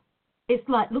beautiful, it's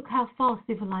like, look how far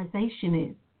civilization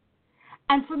is.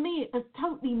 And for me, it has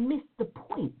totally missed the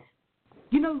point.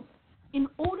 You know, in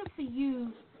order for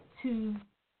you to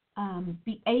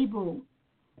be able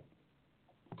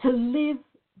to live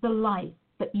the life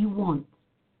that you want,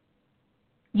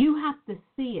 you have to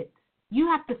see it. You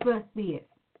have to first see it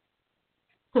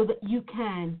so that you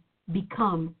can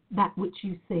become that which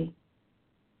you see.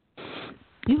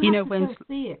 You have to first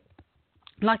see it.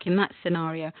 Like in that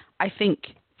scenario, I think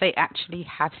they actually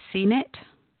have seen it,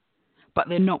 but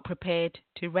they're not prepared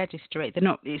to register it. They're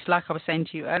not. It's like I was saying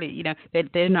to you earlier. You know,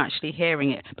 they're not actually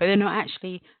hearing it, but they're not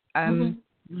actually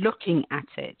looking at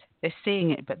it. They're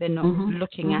seeing it, but they're not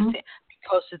looking at it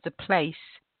because of the place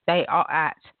they are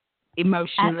at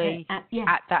emotionally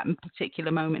at that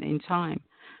particular moment in time.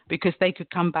 Because they could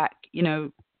come back, you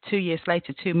know, 2 years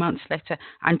later, 2 months later,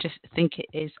 and just think it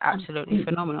is absolutely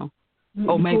phenomenal.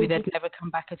 Or maybe they'd never come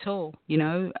back at all, you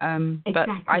know. But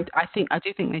I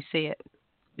do think they see it.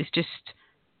 It's just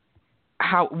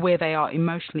where they are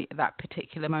emotionally at that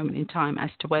particular moment in time as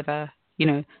to whether, you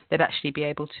know, they'd actually be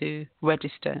able to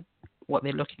register what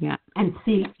they're looking at. And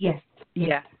see, yes.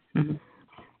 Yeah. Mm-hmm.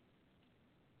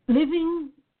 Living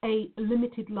a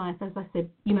limited life, as I said,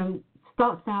 you know,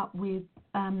 starts out with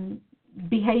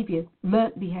behaviors,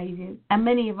 learnt behaviors. And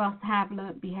many of us have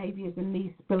learnt behaviors, and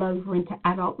these spill over into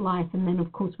adult life. And then,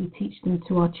 of course, we teach them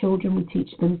to our children. We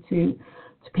teach them to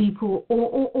people,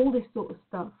 or all this sort of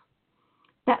stuff.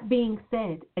 That being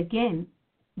said, again,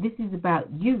 this is about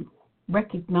you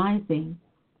recognizing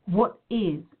what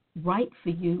is right for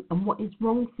you and what is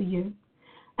wrong for you.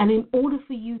 And in order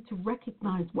for you to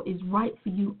recognize what is right for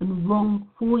you and wrong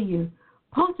for you,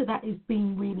 part of that is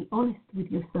being really honest with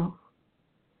yourself.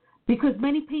 Because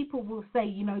many people will say,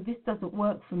 you know, this doesn't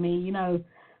work for me. You know,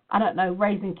 I don't know,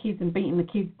 raising kids and beating the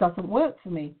kids doesn't work for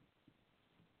me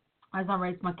as I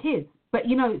raise my kids. But,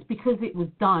 you know, it's because it was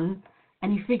done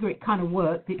and you figure it kind of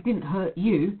worked. It didn't hurt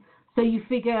you. So you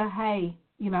figure, hey,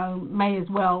 you know, may as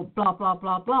well, blah, blah,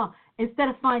 blah, blah, instead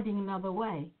of finding another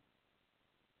way.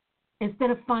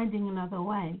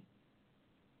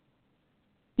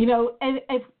 You know,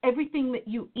 if everything that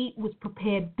you eat was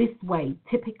prepared this way,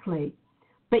 typically,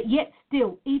 but yet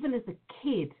still, even as a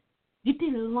kid, you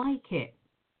didn't like it.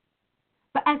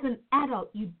 But as an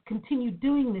adult, you continue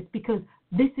doing this because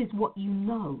this is what you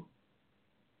know.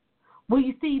 Well,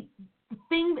 you see, the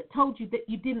thing that told you that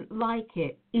you didn't like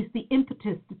it is the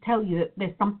impetus to tell you that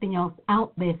there's something else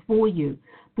out there for you.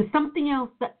 The something else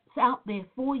that's out there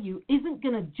for you isn't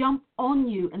going to jump on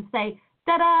you and say,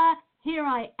 ta-da, here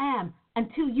I am,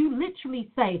 until you literally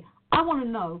say, I want to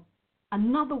know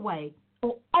another way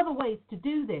or other ways to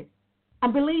do this.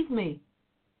 And believe me,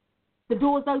 the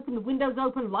doors open, the windows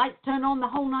open, lights turn on, the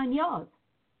whole 9 yards.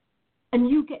 And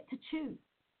you get to choose.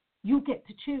 You get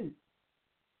to choose.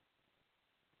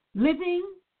 Living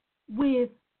with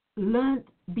learnt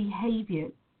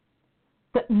behaviors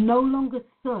that no longer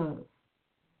serve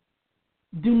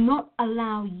do not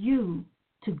allow you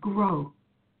to grow.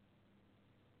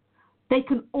 They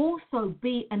can also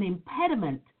be an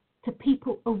impediment to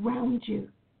people around you.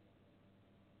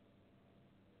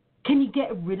 Can you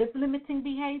get rid of limiting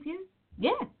behaviors?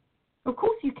 Yeah, of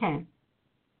course you can.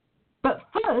 But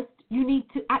first, you need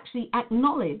to actually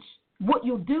acknowledge what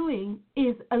you're doing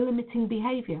is a limiting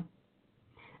behavior.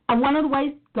 And one of the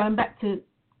ways, going back to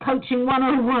coaching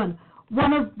 101,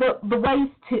 one of the ways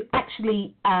to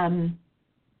actually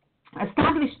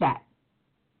establish that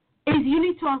is you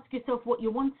need to ask yourself what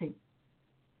you're wanting.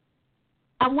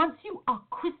 And once you are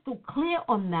crystal clear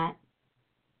on that,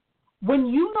 when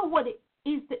you know what it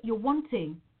is that you're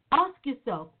wanting, ask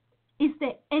yourself, is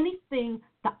there anything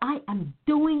that I am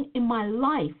doing in my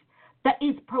life that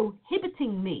is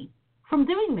prohibiting me from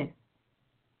doing this?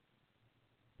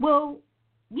 Well,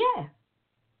 yeah.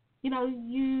 You know,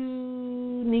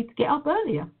 you need to get up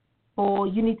earlier, or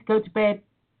you need to go to bed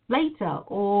later,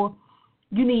 or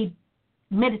you need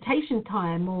meditation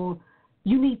time, or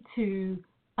you need to,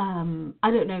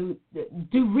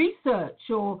 do research,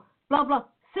 or blah, blah.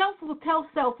 Self will tell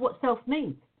self what self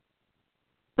needs.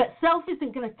 But self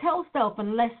isn't going to tell self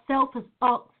unless self has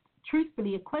asked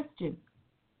truthfully a question.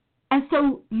 And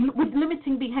so with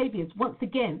limiting behaviors, once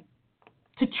again,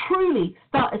 to truly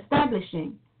start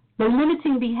establishing the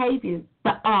limiting behaviors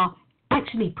that are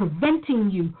actually preventing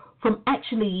you from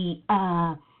actually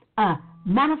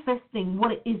manifesting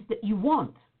what it is that you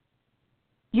want,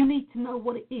 you need to know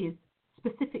what it is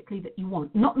specifically that you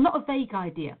want. Not a vague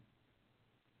idea.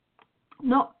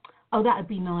 Not, oh, that would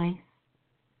be nice.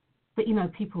 But, you know,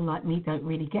 people like me don't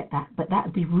really get that. But that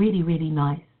would be really, really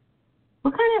nice.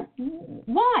 What kind of,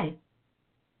 why?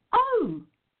 Oh,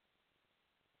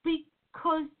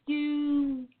 because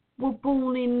you were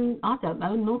born in, I don't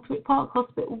know, Northwick Park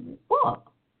Hospital. What?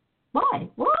 Why?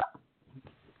 What?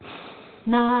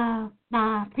 Nah,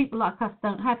 people like us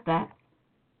don't have that.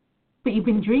 But you've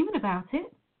been dreaming about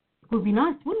it. It would be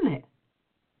nice, wouldn't it?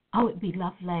 Oh, it'd be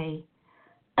lovely.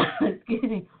 Excuse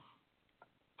me.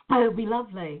 Oh, it'd be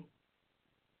lovely.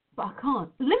 But I can't.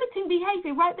 Limiting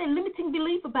behavior right there, limiting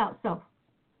belief about self.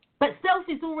 But self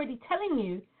is already telling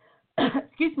you,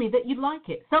 excuse me, that you like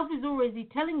it. Self is already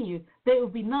telling you that it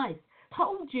would be nice.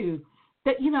 Told you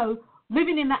that, you know,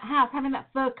 living in that house, having that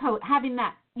fur coat, having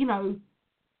that, you know,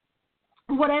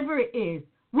 whatever it is,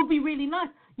 would be really nice.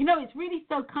 You know, it's really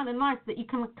so kind of nice that you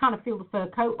can kind of feel the fur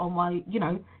coat on while, you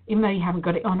know, even though you haven't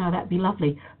got it on, oh, that'd be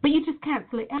lovely. But you just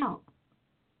cancel it out.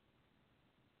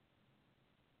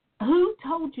 Who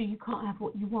told you you can't have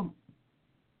what you want?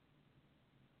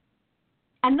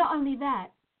 And not only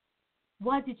that,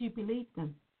 why did you believe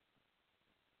them?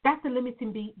 That's a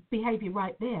limiting behavior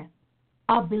right there.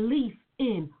 Our belief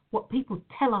in what people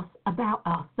tell us about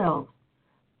ourselves.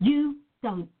 You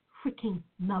don't freaking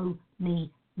know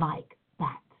me like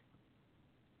that.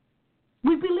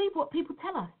 We believe what people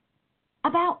tell us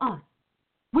about us.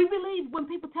 We believe when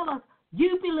people tell us,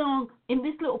 you belong in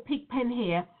this little pig pen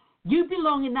here, you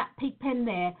belong in that pig pen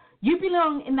there, you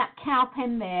belong in that cow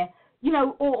pen there, you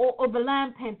know, or the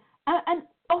lamb pen, and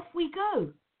off we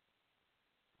go.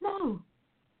 No,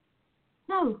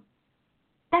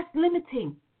 that's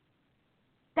limiting.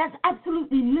 That's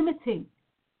absolutely limiting.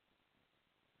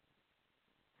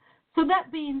 So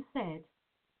that being said,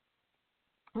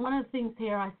 one of the things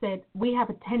here I said, we have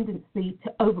a tendency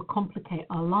to overcomplicate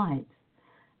our lives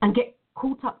and get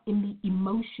caught up in the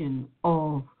emotion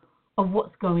of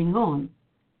what's going on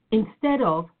instead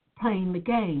of playing the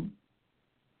game.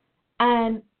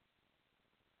 And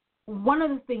one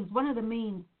of the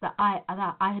memes that I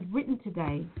had written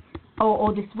today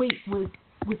or this week was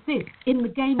this: in the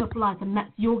game of life, and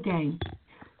that's your game.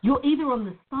 You're either on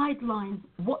the sidelines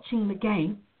watching the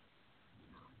game,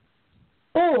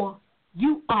 or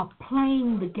you are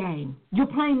playing the game. You're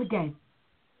playing the game.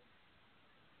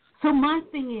 So my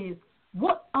thing is,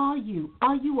 what are you?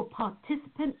 Are you a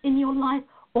participant in your life,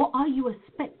 or are you a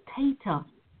spectator?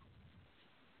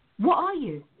 What are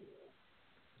you?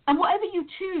 And whatever you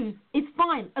choose is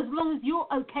fine, as long as you're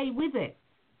okay with it.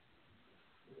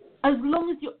 As long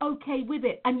as you're okay with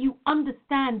it and you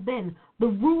understand then the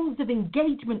rules of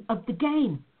engagement of the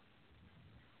game.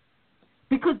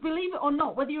 Because believe it or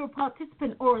not, whether you're a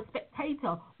participant or a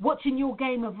spectator watching your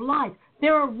game of life,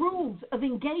 there are rules of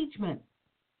engagement.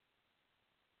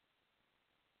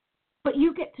 But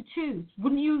you get to choose.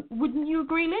 Wouldn't you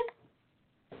agree,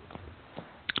 Liz?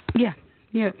 Yeah,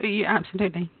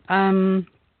 absolutely.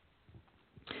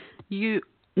 You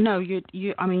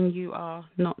are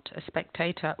not a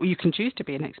spectator. Well, you can choose to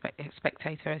be a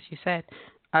spectator, as you said.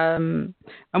 And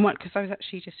because I was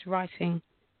actually just writing.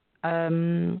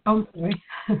 Oh, sorry.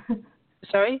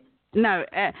 Sorry? No.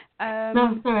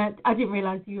 No, sorry, I didn't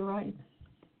realise you were right.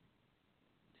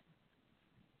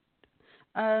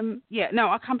 Yeah, no,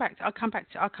 I'll come back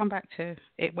to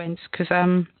it, Wens, because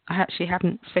I actually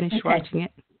haven't finished writing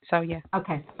it. So yeah.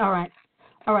 Okay. All right.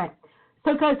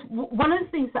 So guys, one of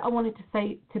the things that I wanted to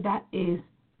say to that is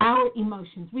our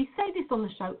emotions. We say this on the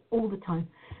show all the time.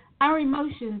 Our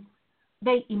emotions,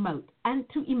 they emote, and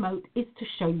to emote is to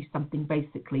show you something.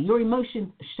 Basically, your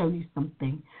emotions show you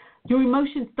something. Your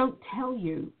emotions don't tell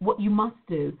you what you must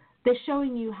do. They're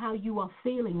showing you how you are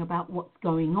feeling about what's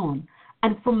going on.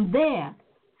 And from there,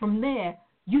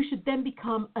 you should then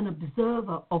become an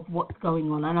observer of what's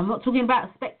going on. And I'm not talking about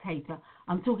a spectator.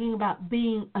 I'm talking about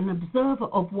being an observer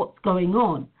of what's going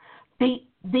on.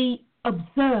 The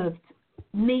observed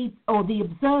needs, or the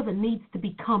observer needs to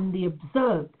become the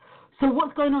observed. So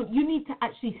what's going on? You need to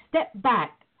actually step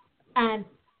back and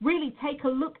really take a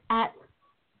look at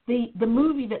the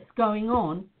movie that's going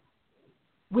on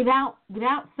without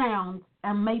sound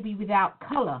and maybe without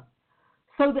color,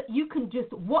 so that you can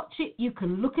just watch it, you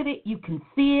can look at it, you can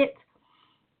see it,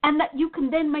 and that you can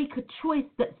then make a choice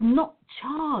that's not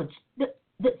charged,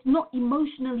 that's not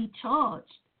emotionally charged.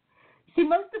 See,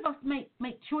 most of us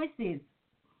make choices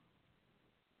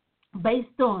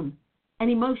based on an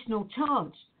emotional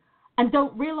charge and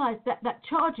don't realize that that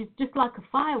charge is just like a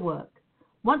firework.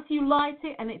 Once you light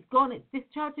it and it's gone, it's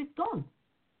discharged, it's gone.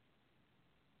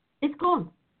 It's gone.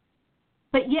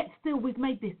 But yet still we've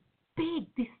made this big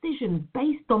decision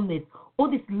based on this,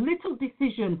 or this little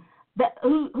decision that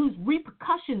whose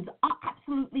repercussions are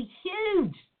absolutely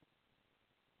huge.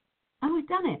 And we've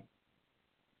done it.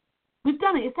 We've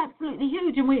done it. It's absolutely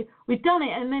huge. And we've done it.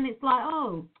 And then it's like,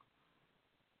 oh,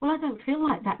 well, I don't feel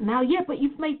like that now. Yeah, but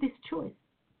you've made this choice.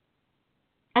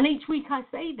 And each week I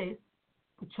say this,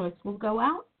 the choice will go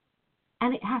out,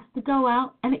 and it has to go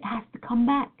out, and it has to come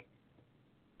back.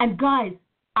 And guys,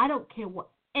 I don't care what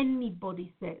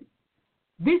anybody says.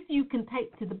 This you can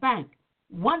take to the bank.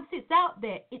 Once it's out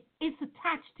there, it's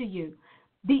attached to you.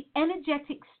 The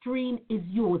energetic stream is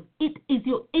yours.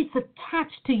 It's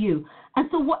attached to you. And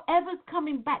so whatever's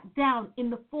coming back down in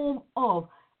the form of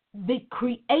the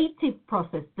creative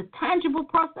process, the tangible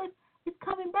process, is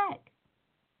coming back.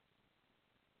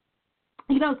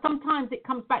 You know, sometimes it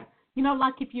comes back, you know,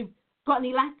 like if you've got an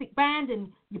elastic band and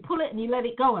you pull it and you let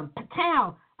it go and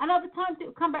pow. And other times it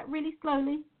will come back really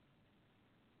slowly.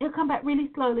 It'll come back really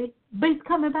slowly, but it's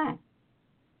coming back.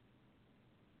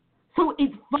 So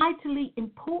it's vitally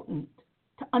important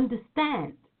to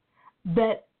understand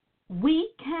that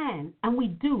we can and we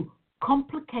do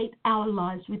complicate our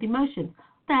lives with emotions.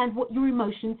 That's what your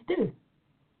emotions do.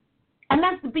 And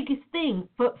that's the biggest thing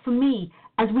for me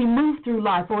as we move through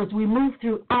life, or as we move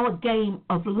through our game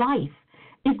of life,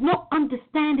 is not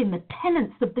understanding the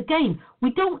tenets of the game. We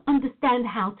don't understand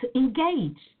how to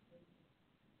engage.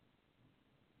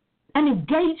 And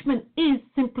engagement is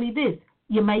simply this.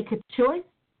 You make a choice,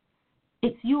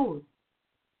 it's yours.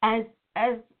 As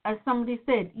somebody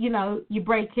said, you know, you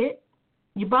break it,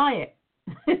 you buy it.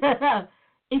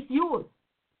 It's yours.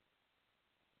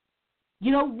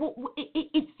 You know,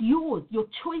 it's yours. Your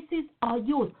choices are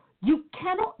yours. You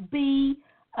cannot be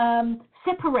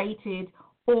separated,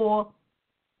 or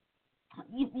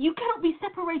you cannot be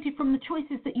separated from the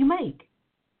choices that you make.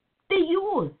 They're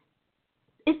yours.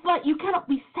 It's like you cannot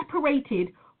be separated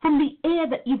from the air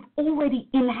that you've already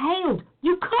inhaled.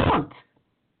 You can't.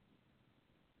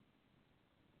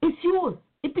 It's yours.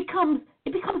 It becomes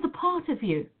a part of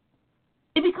you.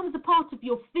 It becomes a part of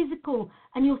your physical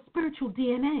and your spiritual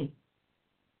DNA.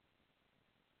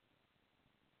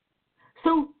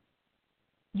 So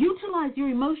utilize your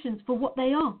emotions for what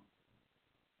they are.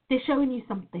 They're showing you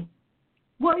something.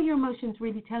 What are your emotions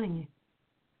really telling you?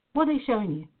 What are they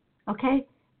showing you? Okay?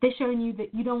 They're showing you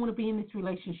that you don't want to be in this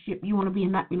relationship. You want to be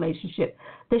in that relationship.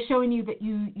 They're showing you that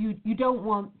you don't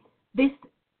want this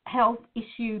health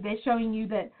issue. They're showing you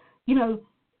that, you know,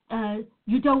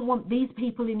 you don't want these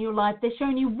people in your life. They're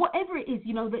showing you whatever it is,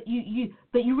 you know, that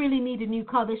you really need a new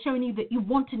car. They're showing you that you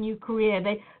want a new career.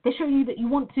 They're showing you that you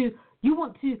want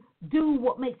to do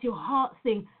what makes your heart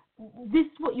sing. This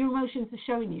is what your emotions are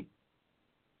showing you.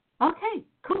 Okay,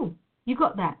 cool. You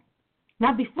got that.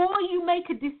 Now, before you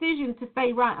make a decision to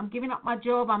say, right, I'm giving up my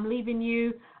job, I'm leaving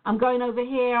you, I'm going over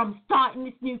here, I'm starting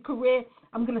this new career,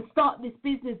 I'm going to start this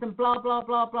business and blah, blah,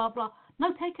 blah, blah, blah.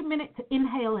 No, take a minute to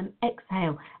inhale and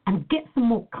exhale and get some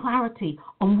more clarity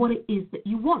on what it is that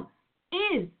you want.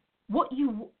 Is what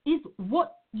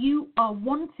you are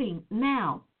wanting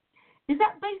now, is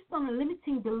that based on a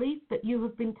limiting belief that you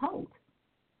have been told?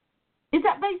 Is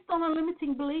that based on a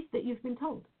limiting belief that you've been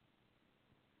told?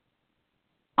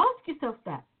 Ask yourself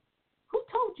that. Who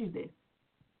told told you this?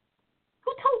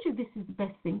 Who told you this is the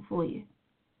best thing for you?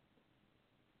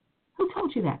 Who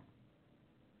told you that?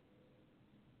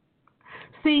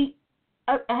 See,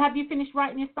 have you finished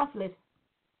writing your stuff, Liv?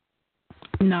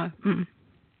 No. Mm-mm.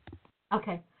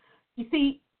 Okay. You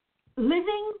see,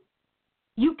 living,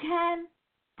 you can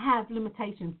have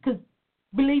limitations, because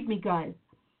believe me, guys,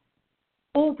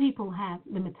 all people have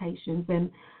limitations.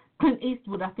 And Clint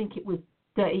Eastwood, I think it was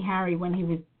Dirty Harry, when he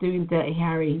was doing Dirty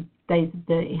Harry, Days of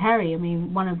Dirty Harry, I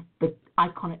mean, one of the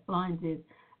iconic lines is,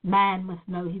 man must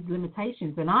know his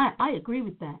limitations. And I agree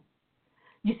with that.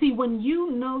 You see, when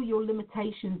you know your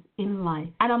limitations in life,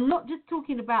 and I'm not just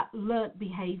talking about learnt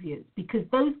behaviors, because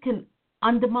those can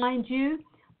undermine you,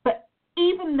 but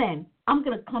even then, I'm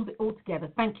going to clump it all together.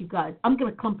 Thank you, guys. I'm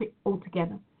going to clump it all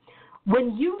together.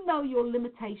 When you know your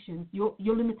limitations, your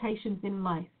limitations in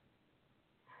life,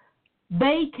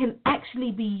 they can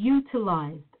actually be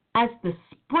utilized as the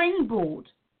springboard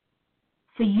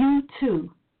for you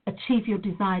to achieve your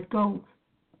desired goals.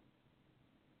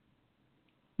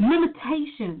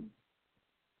 Limitations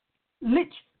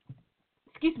literally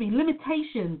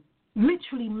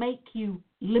make you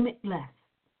limitless.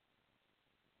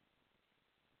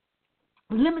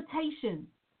 Limitations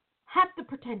have the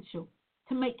potential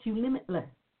to make you limitless.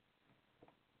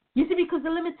 You see, because the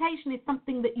limitation is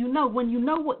something that you know. When you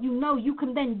know what you know, you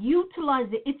can then utilize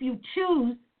it if you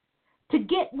choose to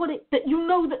get that you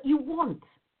know that you want.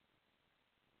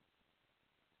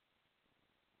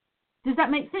 Does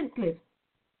that make sense, Liv?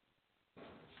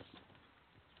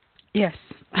 Yes.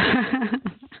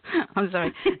 I'm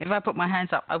sorry. If I put my hands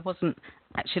up, I wasn't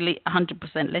actually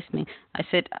 100% listening. I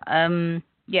said,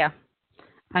 yeah,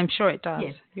 I'm sure it does.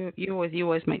 Yes. You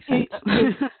always make sense.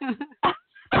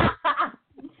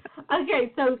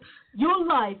 Okay, so your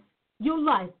life,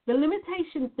 the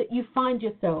limitations that you find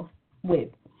yourself with,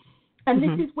 and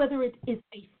this is whether it is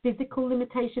a physical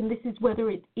limitation, this is whether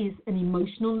it is an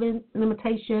emotional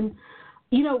limitation,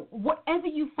 you know, whatever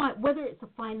you find, whether it's a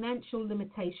financial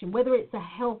limitation, whether it's a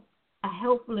health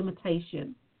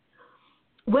limitation,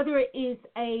 whether it is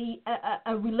a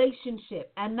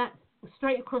relationship, and that's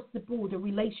straight across the board, a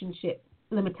relationship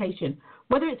limitation,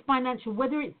 whether it's financial,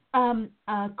 whether it's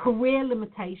a career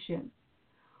limitation,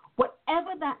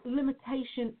 whatever that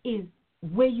limitation is,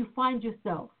 where you find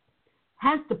yourself,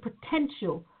 has the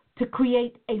potential to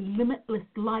create a limitless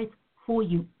life for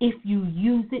you if you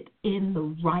use it in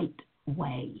the right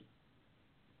way.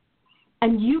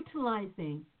 And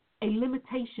utilizing a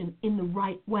limitation in the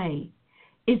right way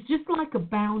is just like a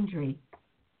boundary.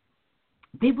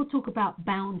 People talk about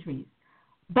boundaries.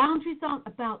 Boundaries aren't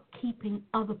about keeping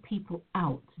other people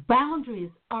out. Boundaries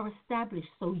are established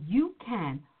so you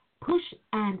can push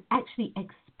and actually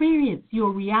experience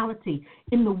your reality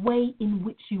in the way in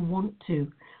which you want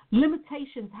to.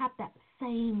 Limitations have that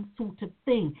same sort of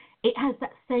thing. It has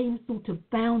that same sort of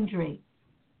boundary.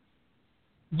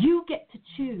 You get to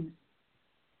choose.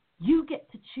 You get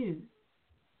to choose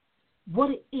what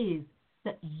it is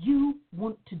that you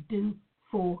want to do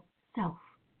for self.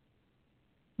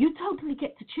 You totally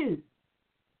get to choose.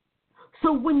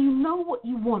 So when you know what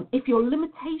you want, if your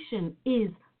limitation is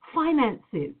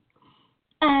finances,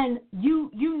 and you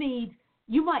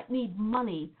might need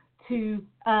money to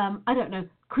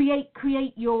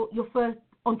create your first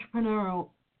entrepreneurial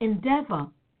endeavor,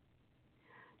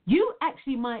 you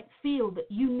actually might feel that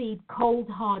you need cold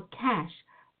hard cash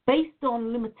based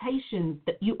on limitations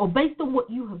or based on what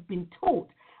you have been taught,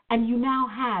 and you now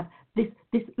have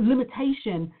this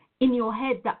limitation in your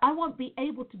head that I won't be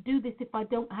able to do this if I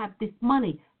don't have this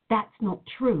money. That's not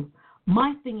true.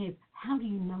 My thing is, how do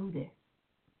you know this?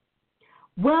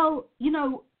 Well, you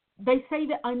know, they say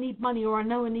that I need money, or I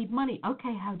know I need money.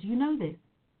 Okay, how do you know this?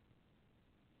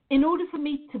 In order for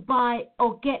me to buy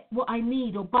or get what I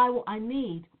need or buy what I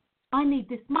need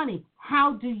this money.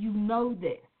 How do you know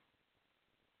this?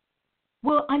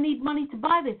 Well, I need money to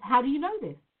buy this. How do you know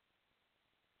this?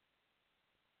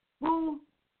 Well,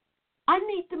 I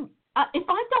need them. If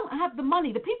I don't have the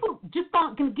money, the people just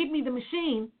aren't going to give me the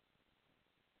machine.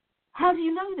 How do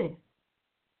you know this?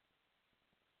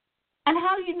 And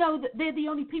how do you know that they're the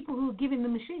only people who are giving the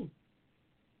machine?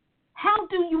 How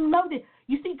do you know this?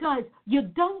 You see, guys, you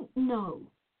don't know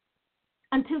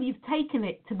until you've taken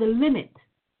it to the limit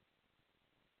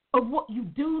of what you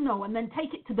do know, and then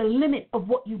take it to the limit of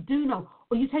what you do know,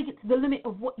 or you take it to the limit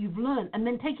of what you've learned, and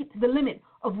then take it to the limit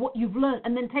of what you've learned,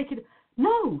 and then take it.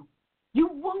 No, you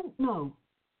won't know.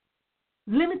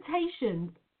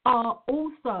 Limitations are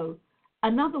also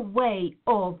another way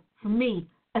of, for me,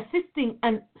 assisting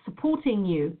and supporting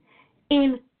you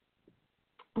in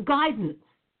guidance.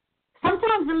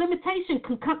 Sometimes a limitation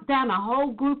can cut down a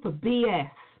whole group of BS.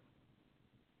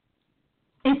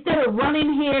 instead of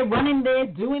running here, running there,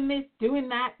 doing this, doing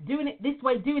that, doing it this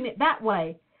way, doing it that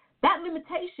way, that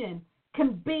limitation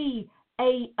can be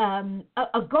a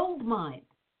gold mine,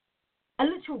 a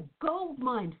literal gold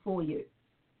mine for you.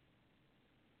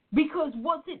 Because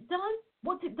what's it done?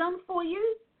 What's it done for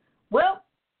you? Well,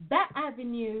 that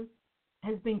avenue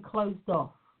has been closed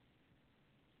off.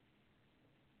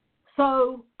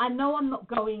 So I know I'm not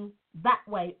going that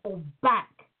way, or back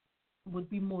would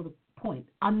be more the point.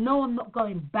 I know I'm not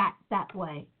going back that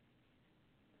way.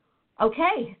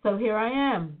 Okay, so here I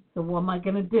am. So what am I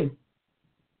going to do?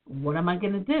 What am I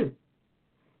going to do?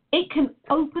 It can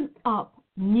open up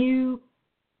new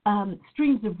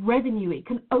streams of revenue. It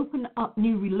can open up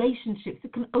new relationships.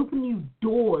 It can open new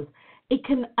doors. It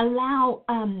can allow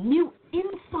new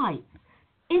insights,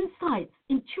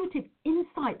 intuitive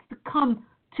insights to come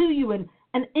to you. And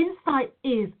an insight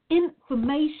is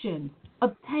information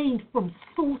obtained from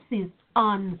sources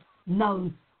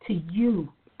unknown to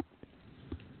you.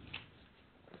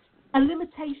 A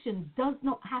limitation does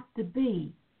not have to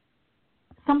be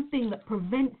something that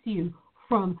prevents you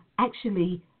from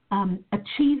actually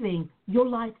achieving your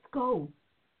life's goal.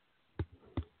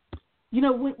 You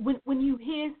know, when you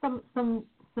hear some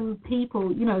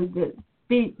people, you know, the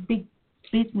big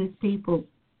business people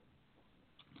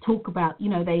talk about, you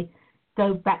know, they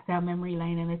go back down memory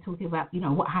lane and they're talking about, you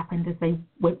know, what happened as they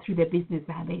went through their business,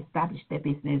 how they established their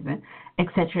business, and et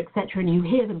cetera, and you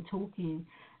hear them talking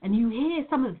and you hear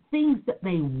some of the things that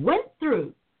they went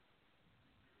through.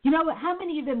 You know, how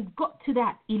many of them got to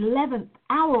that 11th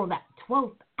hour or that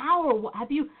 12th hour or what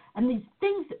have you, and these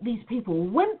things that these people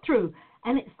went through,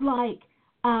 and it's like,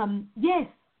 yes,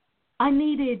 I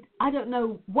needed, I don't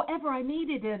know, whatever I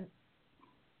needed, and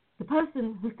the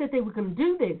person who said they were going to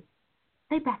do this,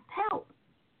 they backed out.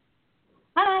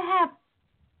 And I have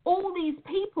all these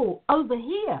people over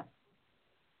here,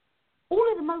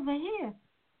 all of them over here,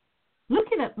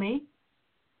 looking at me,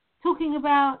 talking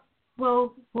about,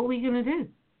 well, what are we going to do?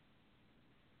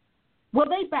 Well,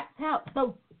 they backed out,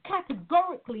 so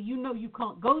categorically you know you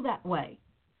can't go that way.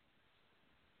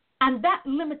 And that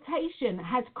limitation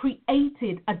has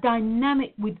created a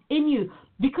dynamic within you,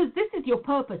 because this is your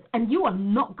purpose and you are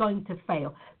not going to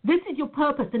fail. This is your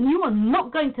purpose and you are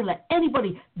not going to let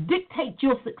anybody dictate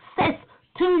your success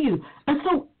to you. And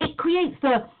so it creates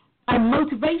a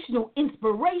motivational,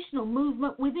 inspirational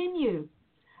movement within you.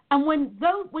 And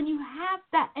when you have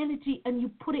that energy and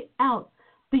you put it out,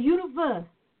 the universe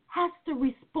has to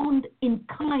respond in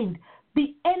kind.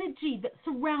 The energy that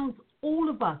surrounds all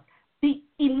of us, the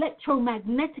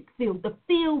electromagnetic field, the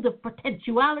field of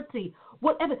potentiality,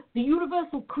 whatever, the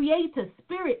universal creator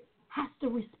spirit has to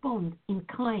respond in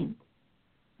kind.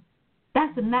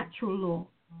 That's a natural law.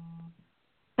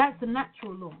 That's a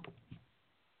natural law.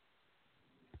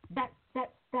 That's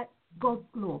God's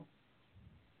law.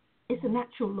 It's a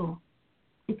natural law.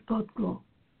 It's God's law.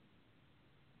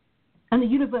 And the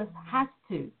universe has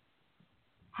to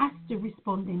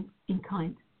respond in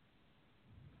kind.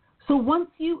 So once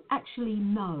you actually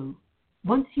know,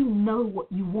 once you know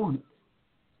what you want,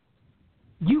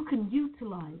 you can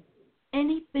utilize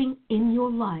anything in your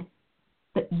life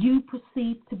that you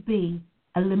perceive to be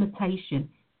a limitation,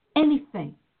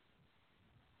 anything,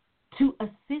 to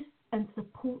assist and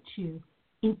support you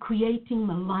in creating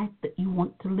the life that you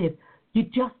want to live. You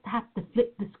just have to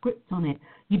flip the script on it.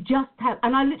 You just have,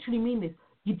 and I literally mean this,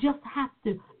 you just have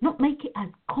to not make it as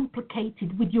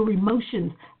complicated with your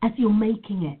emotions as you're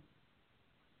making it.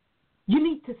 You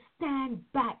need to stand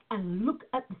back and look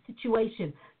at the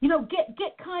situation. You know,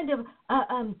 get kind of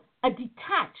a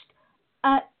detached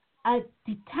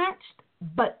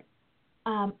but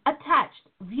attached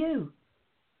view.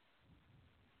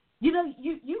 You know,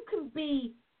 you can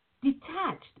be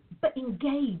detached but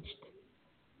engaged.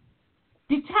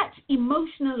 Detach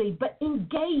emotionally but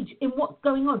engage in what's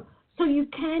going on, so you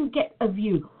can get a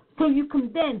view, so you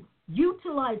can then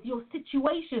utilize your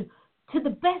situation to the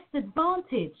best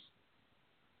advantage,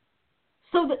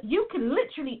 so that you can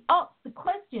literally ask the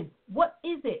question, what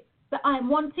is it that I'm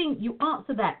wanting? You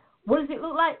answer that. What does it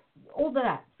look like? All of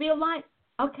that. Feel like?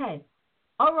 Okay.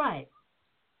 All right.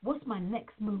 What's my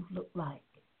next move look like?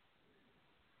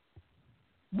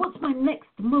 What's my next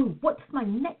move? What does my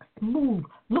next move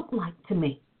look like to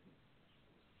me?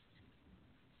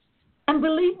 And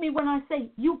believe me when I say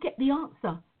you'll get the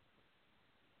answer.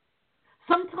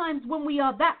 Sometimes when we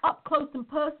are that up close and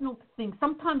personal to things,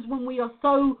 sometimes when we are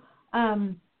so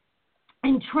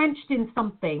entrenched in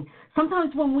something,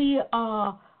 sometimes when we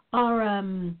are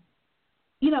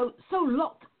so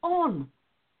locked on,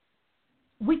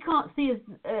 we can't see,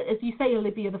 as you say,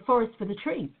 Olivia, the forest for the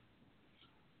trees.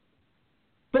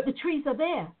 But the trees are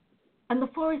there, and the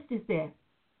forest is there.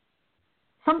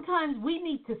 Sometimes we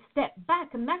need to step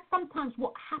back, and that's sometimes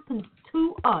what happens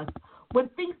to us when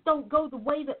things don't go the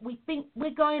way that we think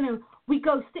we're going, and we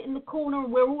go sit in the corner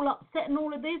and we're all upset and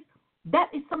all of this. That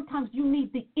is sometimes you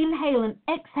need the inhale and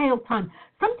exhale time.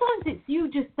 Sometimes it's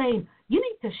you just saying, you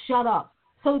need to shut up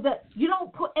so that you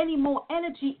don't put any more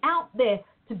energy out there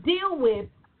to deal with,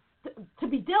 to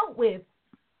be dealt with,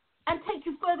 and take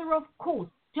you further off course.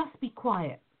 Just be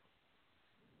quiet.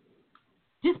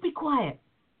 Just be quiet.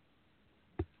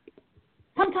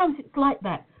 Sometimes it's like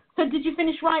that. So did you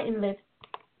finish writing, Liv?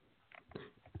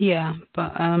 Yeah,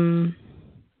 but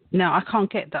no, I can't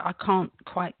get that. I can't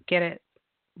quite get it,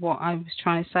 what I was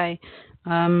trying to say.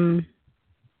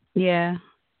 Yeah,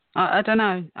 I don't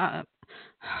know.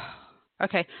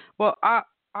 Okay, well, I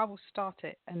will start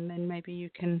it, and then maybe you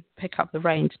can pick up the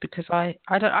reins, because I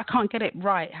can't get it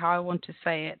right how I want to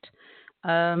say it.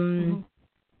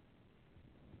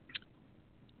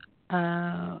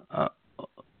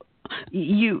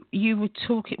 You were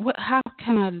talking. How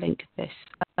can I link this?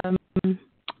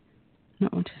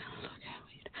 Not want to look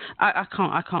at.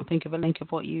 I can't think of a link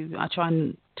of what you. I try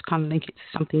and to kind of link it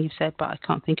to something you've said, but I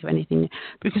can't think of anything,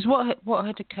 because what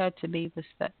had occurred to me was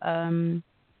that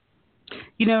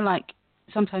like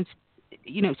sometimes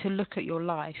to look at your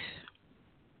life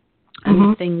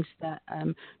and the things that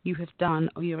you have done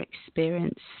or you're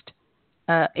experienced.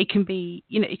 It can be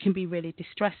really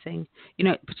distressing,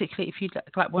 particularly if you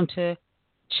want to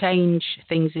change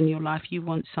things in your life, you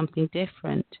want something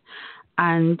different.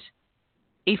 And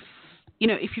if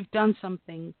you've done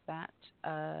something that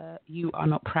you are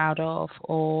not proud of,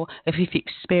 or if you've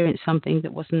experienced something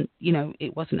that wasn't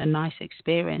a nice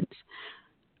experience,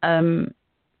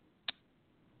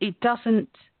 it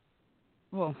doesn't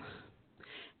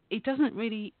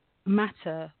really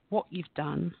matter what you've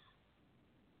done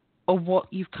or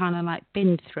what you've kind of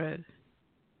been through,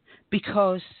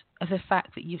 because of the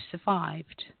fact that you've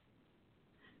survived.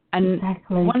 And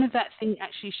exactly. One of that thing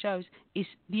actually shows is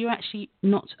you're actually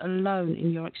not alone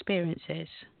in your experiences.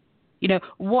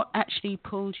 What actually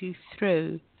pulled you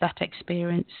through that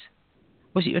experience?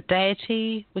 Was it your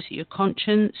deity? Was it your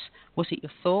conscience? Was it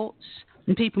your thoughts?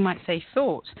 And people might say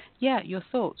thoughts. Yeah, your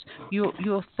thoughts.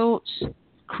 Your thoughts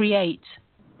create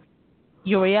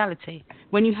your reality.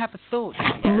 When you have a thought,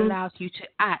 it allows you to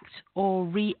act or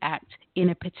react in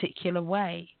a particular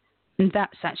way. And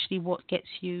that's actually what gets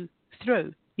you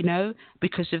through,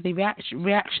 because of the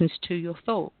reactions to your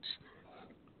thoughts.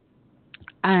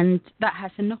 And that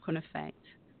has a knock-on effect.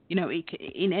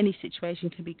 In any situation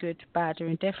can be good, bad, or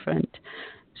indifferent.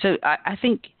 So I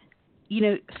think,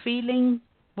 feeling...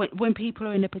 When people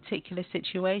are in a particular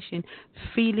situation,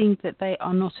 feeling that they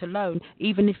are not alone,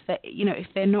 even if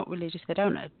they're not religious, they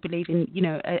don't believe in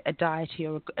a deity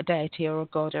or a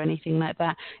god or anything like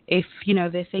that. If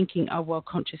they're thinking, oh well,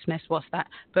 consciousness, what's that?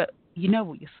 But you know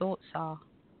what your thoughts are.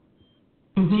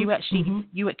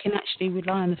 You can actually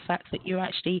rely on the fact that you're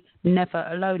actually never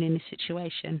alone in a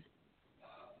situation.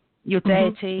 Your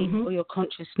deity or your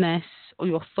consciousness or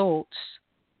your thoughts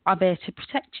are there to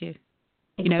protect you.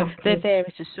 Exactly. They're there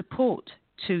as a support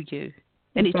to you.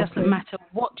 And it doesn't matter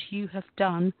what you have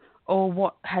done or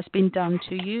what has been done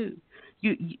to you.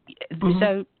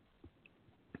 So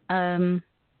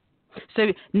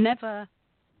never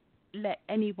let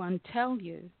anyone tell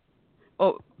you,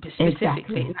 or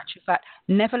specifically, in actual fact,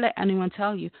 never let anyone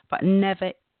tell you, but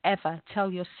never ever tell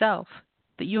yourself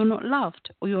that you're not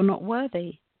loved or you're not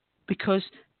worthy, because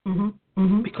of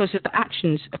the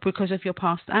actions, because of your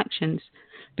past actions,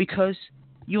 because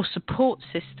your support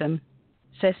system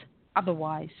says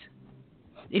otherwise.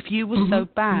 If you were so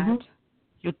bad,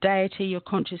 your deity, your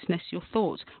consciousness, your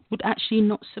thoughts would actually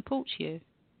not support you.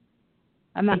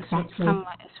 And that's what's kind of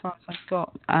as far as I've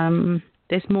got.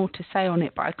 There's more to say on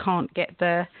it, but I can't get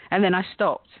there. And then I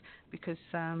stopped because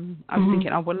I was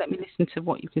thinking, oh well, let me listen to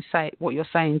what you can say, what you're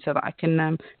saying, so that I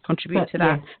can contribute to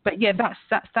that. Yeah. But yeah,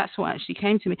 that's what actually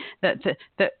came to me. That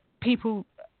people,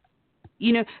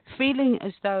 feeling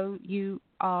as though you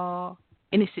are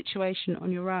in a situation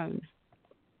on your own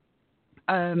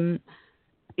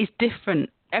is different.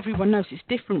 Everyone knows it's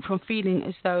different from feeling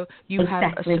as though you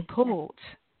have a support.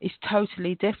 It's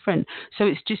totally different. So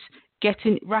it's just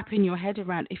wrapping your head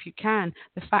around, if you can,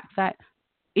 the fact that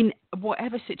in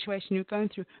whatever situation you're going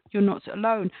through, you're not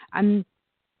alone. And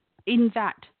in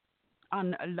that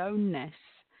unaloneness,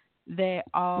 there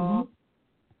are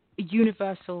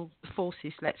universal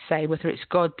forces, let's say, whether it's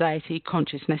God, deity,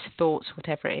 consciousness, thoughts,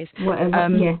 whatever it is,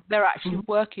 they're actually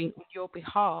working on your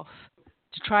behalf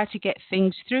to try to get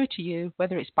things through to you,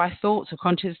 whether it's by thoughts or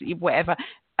consciously, whatever,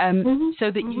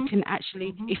 so that you can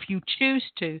actually, if you choose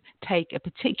to, take a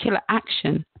particular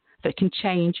action that can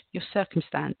change your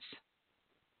circumstance.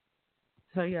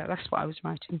 So, yeah, that's what I was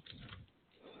writing.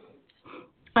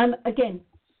 And again,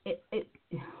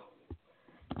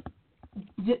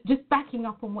 just backing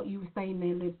up on what you were saying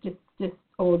there, Liz, just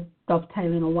or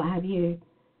dovetailing or what have you,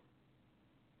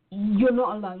 you're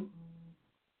not alone.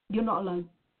 You're not alone.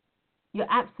 You're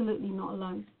absolutely not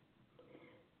alone.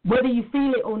 Whether you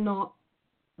feel it or not,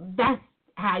 that's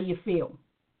how you feel.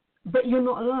 But you're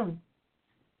not alone.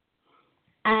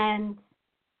 And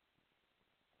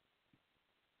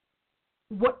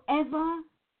whatever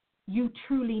you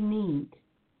truly need,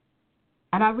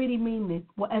 and I really mean this,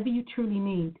 whatever you truly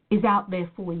need is out there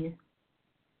for you.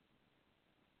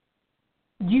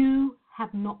 You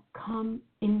have not come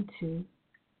into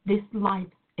this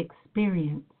life's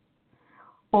experience,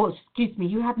 or excuse me,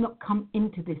 you have not come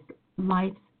into this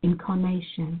life's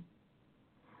incarnation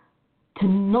to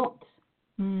not,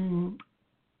 no,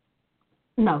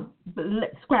 but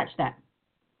let's scratch that.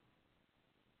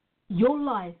 Your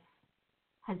life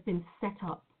has been set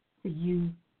up for you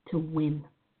to win.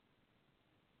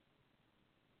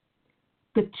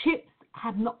 The chips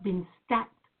have not been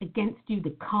stacked against you.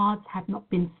 The cards have not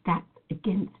been stacked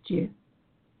against you.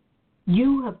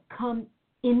 You have come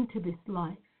into this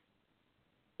life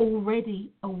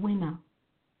already a winner.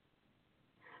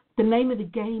 The name of the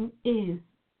game is,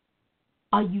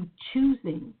 are you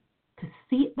choosing to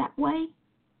see it that way?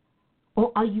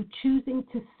 Or are you choosing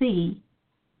to see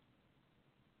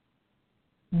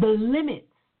the limits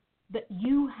that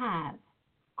you have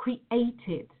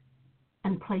created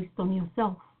and placed on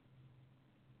yourself?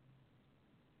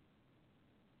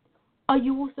 Are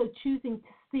you also choosing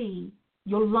to see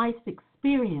your life's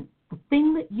experience, the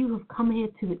thing that you have come here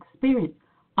to experience?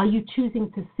 Are you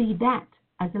choosing to see that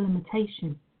as a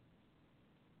limitation?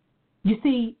 You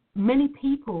see, many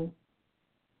people,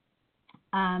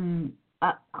 I'll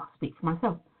speak for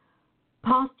myself,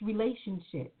 past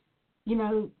relationships, you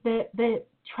know, they're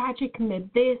tragic and they're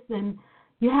this, and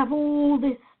you have all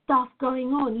this stuff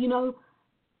going on, you know.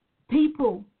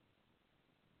 People,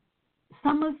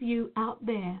 some of you out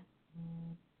there,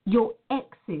 your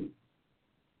exes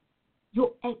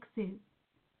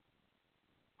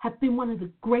have been one of the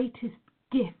greatest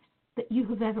gifts that you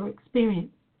have ever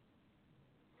experienced.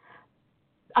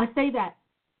 I say that,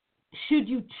 should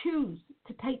you choose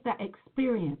to take that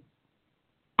experience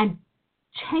and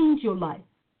change your life,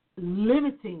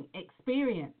 limiting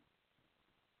experience,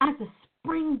 as a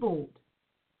springboard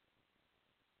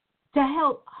to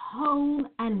help hone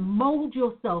and mold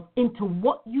yourself into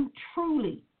what you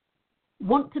truly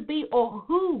want to be, or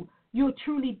who you're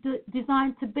truly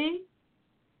designed to be.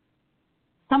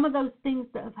 Some of those things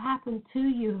that have happened to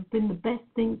you have been the best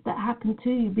things that happened to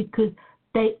you, because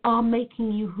they are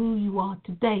making you who you are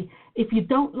today. If you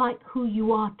don't like who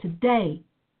you are today,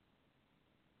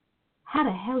 how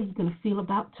the hell are you going to feel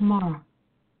about tomorrow?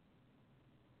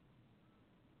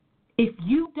 If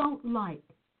you don't like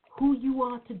who you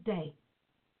are today,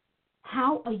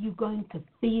 how are you going to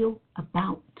feel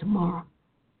about tomorrow?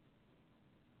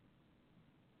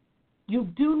 You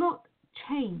do not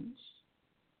change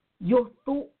your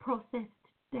thought process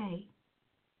today.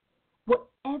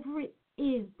 Whatever it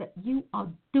is that you are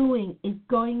doing is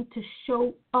going to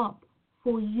show up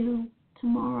for you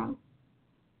tomorrow.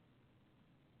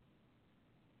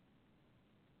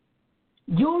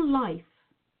 Your life,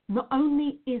 not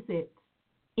only is it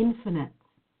infinite,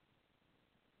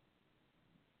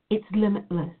 it's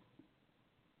limitless.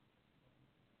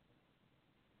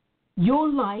 Your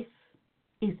life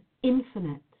is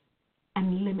infinite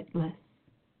and limitless.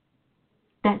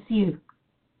 That's you.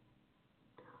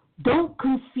 Don't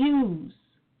confuse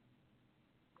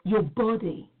your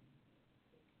body,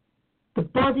 the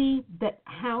body that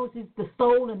houses the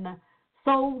soul and the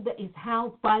soul that is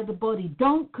housed by the body.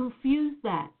 Don't confuse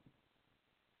that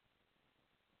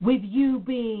with you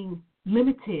being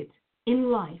limited in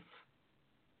life.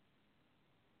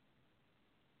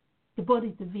 The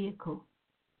body's a vehicle.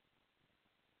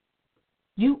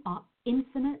 You are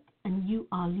infinite and you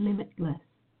are limitless.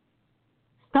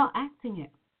 Start acting it.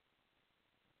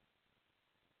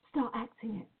 Start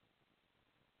acting it.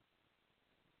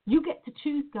 You get to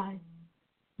choose, guys.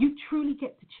 You truly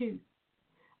get to choose.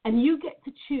 And you get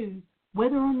to choose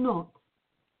whether or not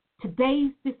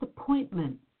today's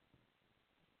disappointment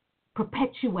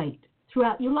perpetuate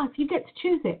throughout your life. You get to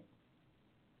choose it.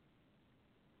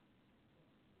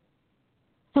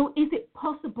 So is it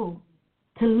possible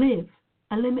to live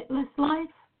a limitless life?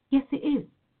 Yes, it is.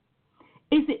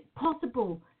 Is it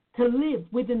possible to live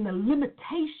within the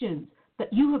limitations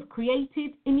that you have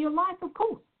created in your life, of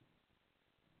course.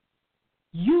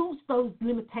 Use those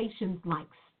limitations like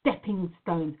stepping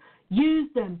stones. Use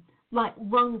them like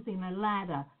rungs in a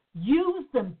ladder. Use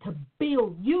them to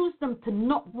build. Use them to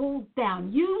knock walls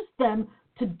down. Use them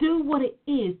to do what it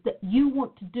is that you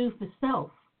want to do for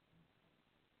self.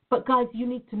 But guys, you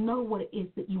need to know what it is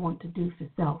that you want to do for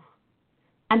self.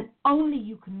 And only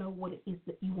you can know what it is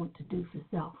that you want to do for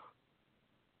self.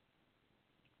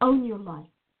 Own your life.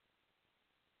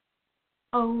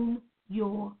 Own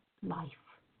your life.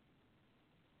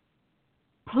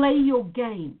 Play your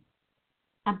game,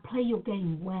 and play your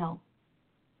game well.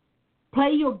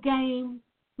 Play your game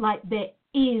like there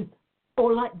is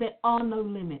or like there are no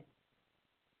limits.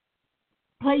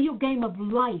 Play your game of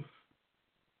life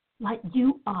like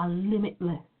you are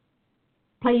limitless.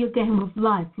 Play your game of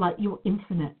life like you're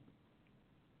infinite.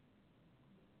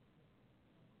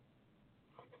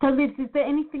 So, Liz, is there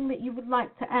anything that you would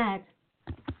like to add?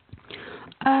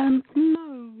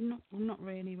 No, not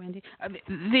really, Wendy.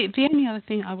 The only other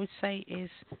thing I would say is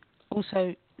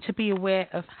also to be aware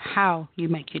of how you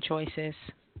make your choices.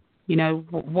 You know,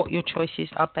 what your choices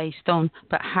are based on,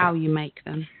 but how you make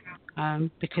them.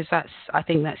 Because I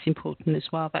think that's important as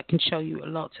well. That can show you a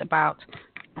lot about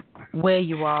where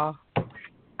you are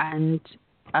and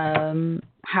how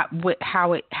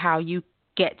you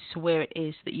get to where it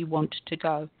is that you want to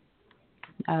go.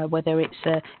 Whether it's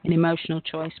an emotional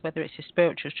choice, whether it's a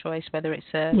spiritual choice, whether it's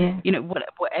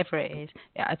whatever it is.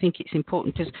 I think it's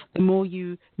important because the more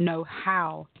you know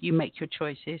how you make your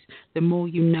choices, the more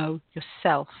you know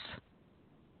yourself.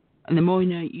 And the more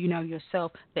you know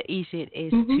yourself, the easier it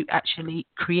is to actually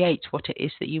create what it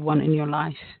is that you want in your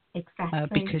life. Exactly.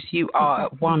 Because you are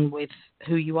at one with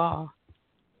who you are.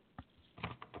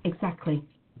 Exactly.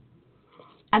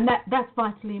 And that's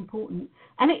vitally important.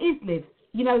 And it is, Liv.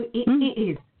 You know, it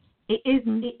is.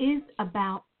 It is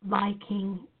about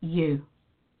liking you.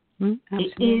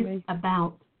 It is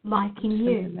about liking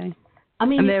you. I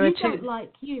mean, if you don't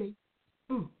like you,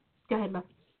 go ahead, love.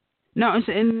 No,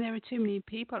 and there are too many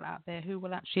people out there who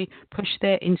will actually push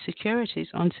their insecurities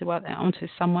onto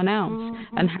someone else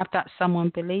and have that someone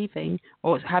believing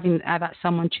or having that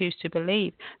someone choose to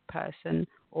believe person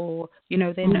or, you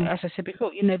know, they're not, as I said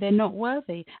before, you know, they're not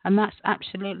worthy. And that's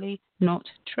absolutely not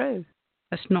true.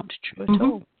 That's not true at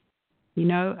all. You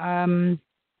know,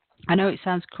 I know it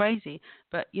sounds crazy,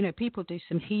 but, you know, people do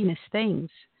some heinous things.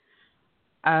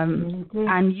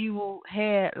 And you will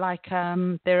hear, like,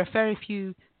 there are very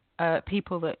few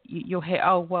people that you'll hear,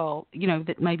 oh, well, you know,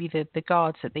 that maybe the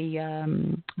guards at the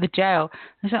jail,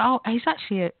 they say, oh, he's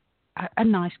actually a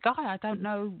nice guy. I don't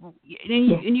know.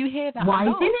 And you hear that Why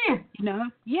a lot. Is he here? You know,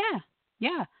 yeah.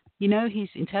 You know, he's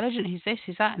intelligent, he's this,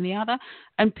 he's that, and the other.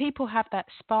 And people have that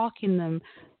spark in them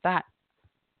that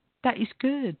is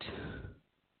good.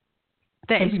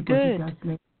 That is good.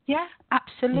 Yeah,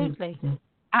 absolutely.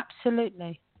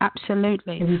 Absolutely.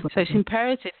 Everybody So it's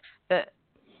imperative that,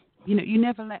 you know, you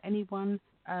never let anyone.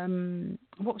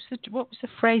 What was the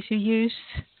phrase you used?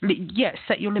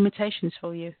 Set your limitations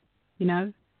for you. You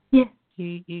know. Yeah.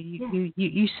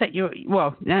 You set your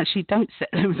actually don't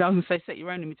set them. I was going to say set your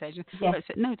own limitations. Yeah. But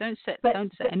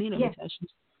don't set any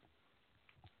limitations.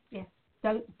 Yeah.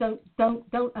 Don't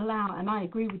allow. And I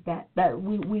agree with that. That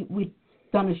we've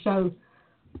done a show,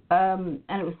 and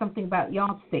it was something about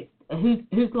yardstick. Whose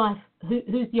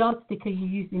yardstick are you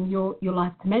using your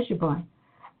life to measure by?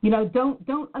 You know, don't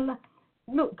allow.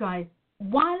 Look, guys,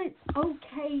 while it's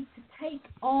okay to take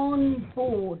on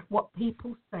board what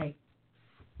people say,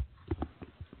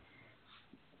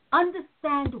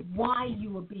 understand why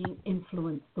you are being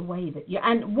influenced the way that you.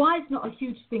 And why is not a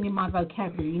huge thing in my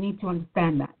vocabulary. You need to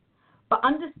understand that. But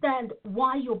understand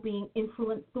why you're being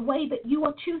influenced the way that you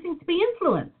are choosing to be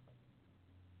influenced.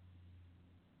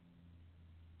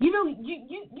 You know,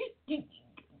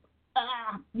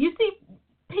 you see,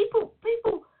 people,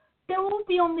 they'll all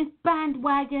be on this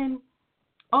bandwagon.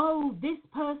 Oh, this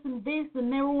person, this, and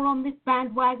they're all on this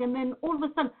bandwagon. Then all of a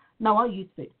sudden, no, I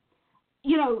used to.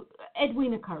 You know,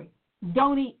 Edwina Curry,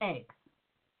 don't eat eggs.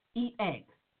 Eat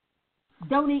eggs.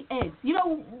 Don't eat eggs. You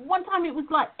know, one time it was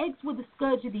like eggs were the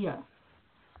scourge of the earth.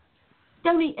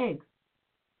 Don't eat eggs.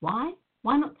 Why?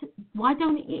 Why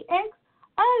don't you eat eggs?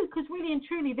 Oh, because really and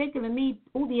truly they're going to need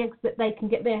all the eggs that they can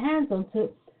get their hands on to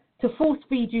force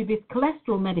feed you this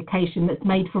cholesterol medication that's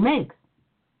made from eggs.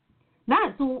 Now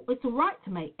it's all right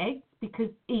to make eggs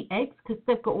eat eggs because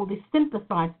they've got all this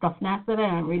synthesized stuff now, so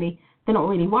they're not really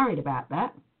worried about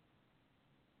that.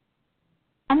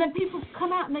 And then people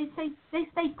come out and they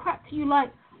say crap to you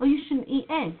like, oh, you shouldn't eat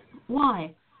eggs.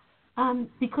 Why?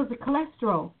 Because of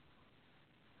cholesterol.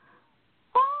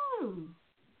 Oh,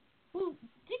 well,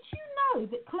 did you know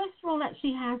that cholesterol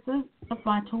actually has a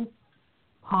vital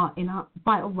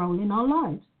role in our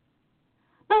lives?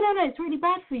 No, it's really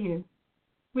bad for you.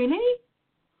 Really?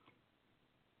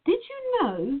 Did you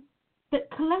know that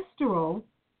cholesterol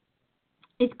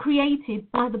is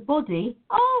created by the body?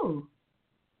 Oh,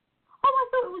 I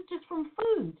thought it was just from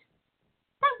food.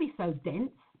 Don't be so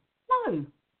dense. No.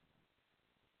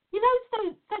 You know,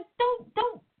 so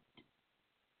don't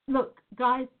look,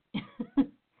 guys,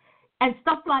 and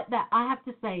stuff like that. I have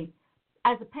to say,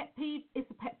 as a pet peeve, it's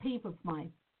a pet peeve of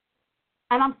mine,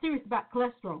 and I'm serious about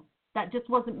cholesterol. That just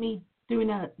wasn't me doing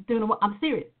a. I'm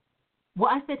serious. What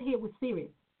I said here was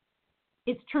serious.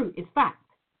 It's true. It's fact.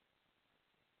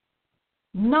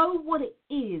 Know what it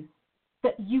is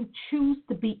that you choose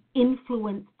to be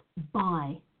influenced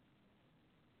by.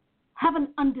 Have an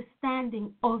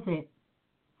understanding of it.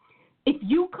 If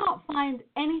you can't find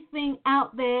anything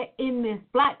out there in this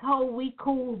black hole we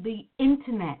call the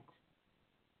internet,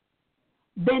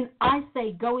 then I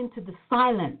say go into the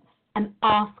silence and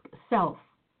ask self,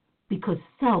 because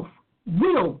self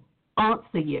will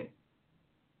answer you.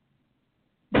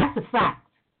 That's a fact.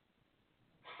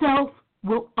 Self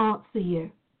will answer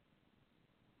you.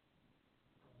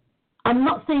 I'm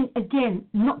not saying, again,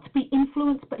 not to be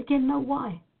influenced, but again, know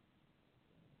why.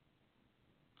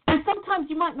 And sometimes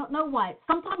you might not know why.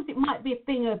 Sometimes it might be a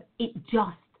thing of it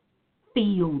just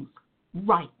feels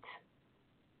right.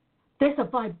 There's a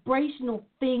vibrational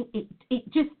thing.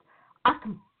 It just, I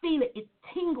can feel it. It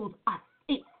tingles.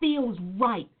 It feels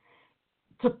right.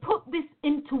 To put this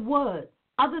into words,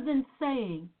 other than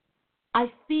saying,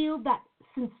 I feel that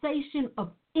sensation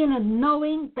of inner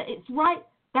knowing that it's right,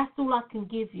 that's all I can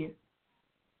give you.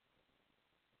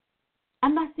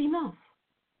 And that's enough.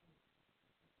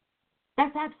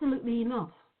 That's absolutely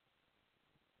enough.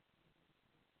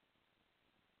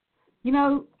 You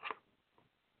know,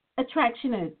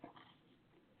 attraction is,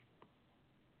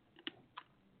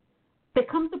 there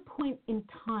comes a point in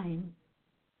time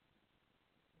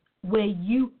where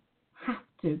you have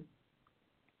to,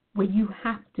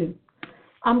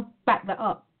 back that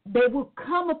up. There will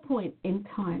come a point in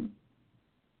time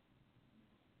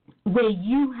where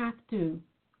you have to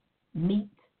meet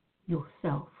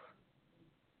yourself.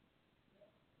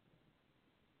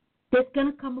 There's going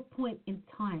to come a point in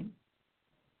time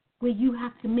where you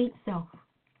have to meet self.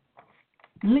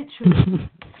 Literally.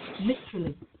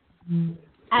 Literally.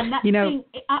 And that thing,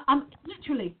 I'm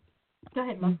literally, go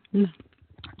ahead, love.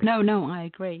 No, I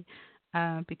agree.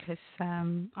 Because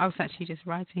I was actually just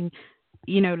writing,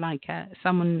 like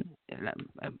someone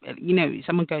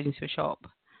goes into a shop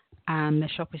and the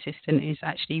shop assistant is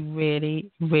actually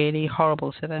really, really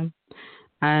horrible to them.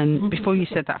 And before you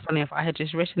said that, funny enough, I had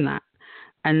just written that.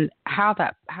 And how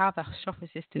the shop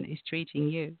assistant is treating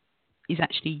you is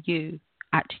actually you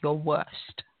at your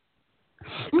worst.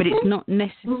 But it's not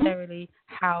necessarily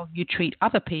how you treat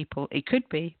other people. It could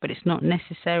be, but it's not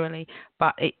necessarily.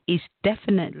 But it is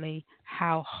definitely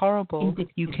how horrible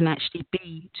you can actually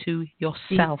be to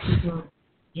yourself.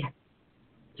 Yeah.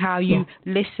 How you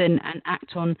listen and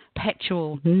act on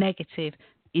perpetual negative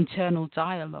internal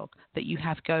dialogue that you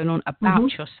have going on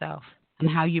about yourself, and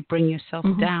how you bring yourself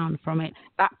down from it.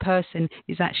 That person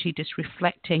is actually just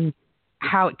reflecting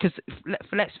how, because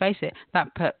let's face it,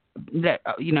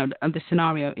 in this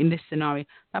scenario,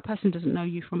 that person doesn't know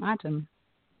you from Adam.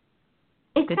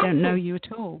 Exactly. They don't know you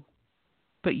at all,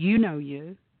 but you know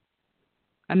you,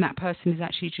 and that person is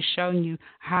actually just showing you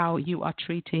how you are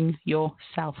treating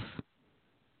yourself.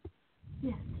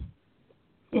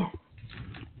 Yes.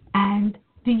 And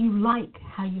do you like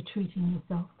how you're treating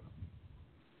yourself?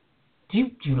 Do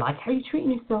you like how you're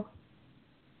treating yourself?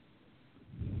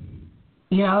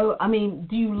 Do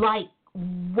you like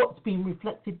what's being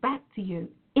reflected back to you?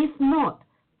 If not,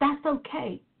 that's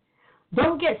okay.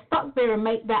 Don't get stuck there and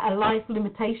make that a life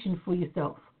limitation for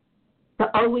yourself. The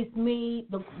oh is me,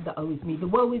 the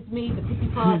woe is me, the pity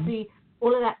party,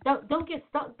 all of that. Don't get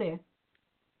stuck there.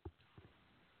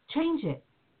 Change it.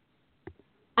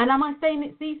 And am I saying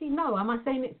it's easy? No. Am I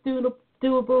saying it's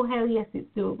doable? Hell yes, it's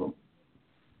doable.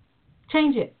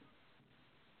 Change it.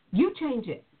 You change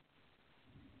it.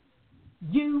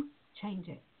 You change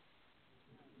it.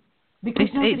 Because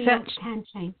nobody else can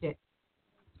change it.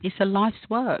 It's a life's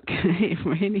work. It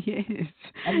really is.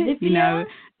 Olivia,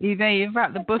 you've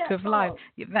got the book of life.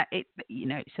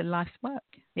 It's a life's work.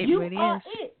 It really is. You are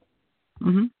it.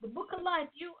 The book of life,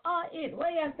 you are it.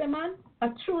 What you say, man?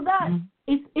 True that.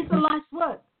 It's a life's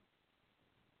work.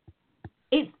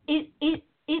 It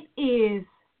is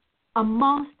a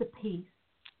masterpiece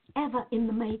ever in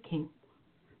the making.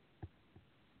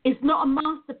 It's not a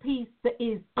masterpiece that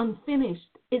is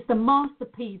unfinished. It's a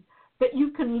masterpiece that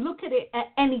you can look at it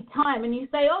at any time and you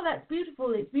say, oh, that's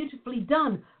beautiful, it's beautifully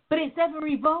done, but it's ever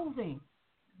evolving.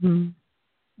 Mm.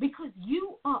 Because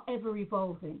you are ever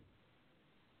evolving.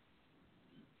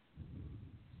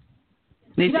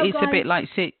 It's a bit like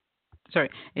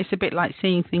it's a bit like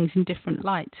seeing things in different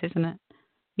lights, isn't it?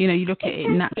 You know, you look at it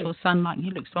in natural sunlight,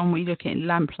 it looks one way. You look at it in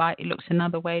lamplight, it looks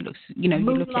another way. It looks, you know,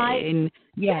 Moonlight. You look at it in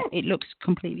it looks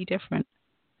completely different.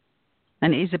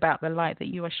 And it is about the light that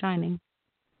you are shining.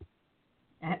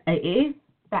 It is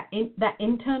that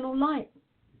internal light.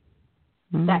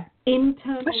 Mm. That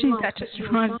internal Especially light. That just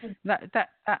reminds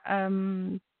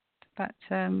that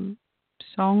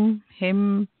song,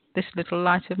 hymn, This Little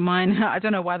Light of Mine. I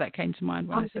don't know why that came to mind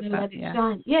when I said that.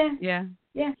 Shine. Yeah.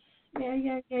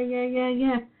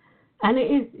 And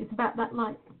it's about that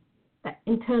light, that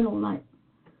internal light.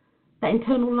 That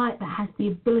internal light that has the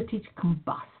ability to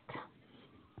combust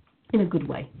in a good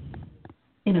way.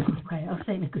 In a good way. I'll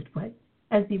say in a good way.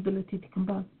 Has the ability to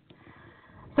combust.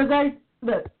 So guys,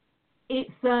 look,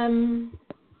 it's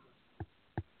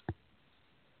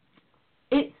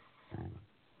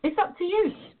up to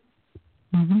you.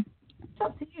 Mm-hmm. It's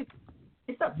up to you.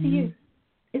 It's up to you.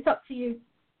 It's up to you.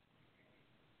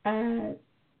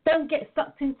 Don't get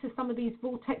sucked into some of these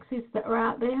vortexes that are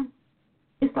out there.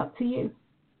 It's up to you.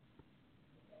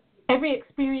 Every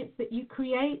experience that you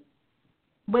create,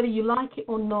 whether you like it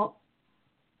or not,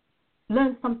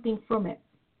 learn something from it.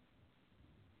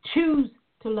 Choose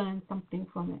to learn something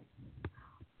from it.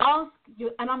 Ask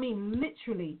you, and I mean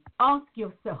literally, ask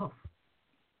yourself,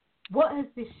 what has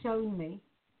this shown me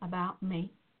about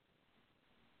me?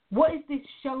 What is this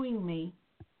showing me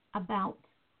about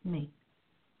me?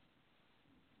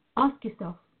 Ask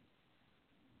yourself.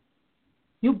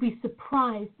 You'll be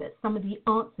surprised at some of the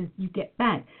answers you get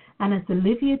back. And as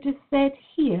Olivia just said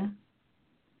here,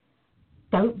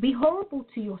 don't be horrible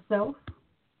to yourself,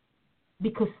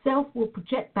 because self will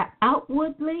project that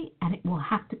outwardly and it will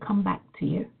have to come back to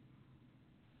you.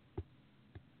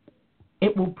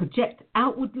 It will project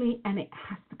outwardly and it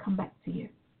has to come back to you.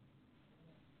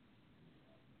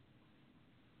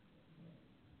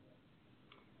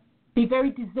 Be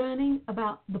very discerning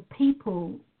about the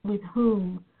people with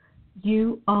whom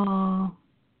who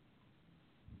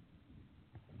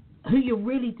you're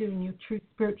really doing your true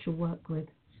spiritual work with.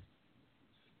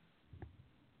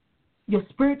 Your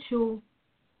spiritual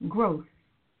growth,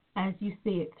 as you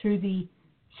see it, through the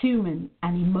human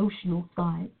and emotional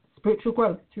side, spiritual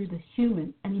growth through the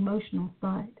human and emotional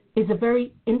side, is a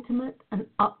very intimate and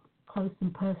up close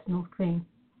and personal thing.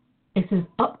 It's as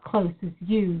up close as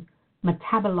you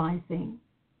metabolizing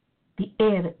the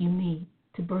air that you need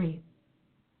to breathe.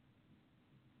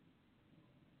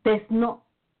 There's not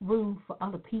room for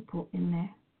other people in there.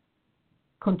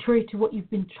 Contrary to what you've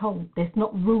been told, there's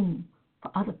not room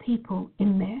for other people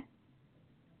in there.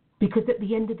 Because at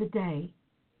the end of the day,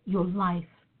 your life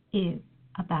is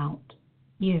about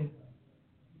you.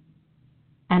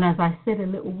 And as I said a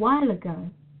little while ago,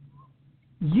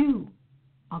 you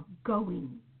are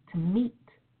going to meet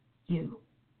you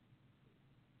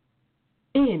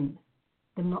in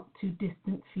the not too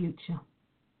distant future.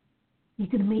 You're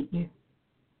going to meet you.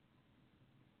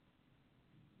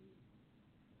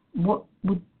 What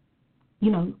would,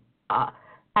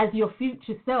 as your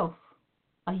future self,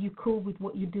 are you cool with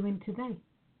what you're doing today?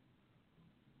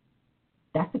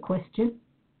 That's a question.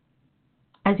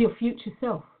 As your future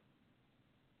self,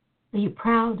 are you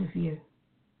proud of you?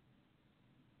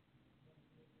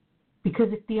 Because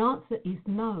if the answer is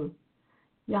no,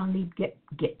 y'all need to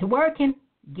get to working,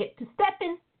 get to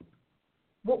stepping.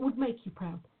 What would make you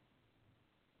proud?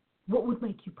 What would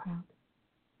make you proud?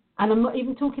 And I'm not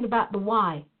even talking about the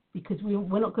why, because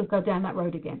we're not going to go down that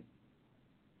road again.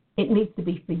 It needs to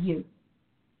be for you.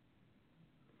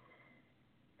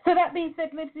 So that being said,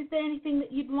 Liz, is there anything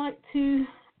that you'd like to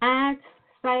add,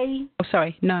 say? Oh,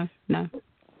 sorry. No. No?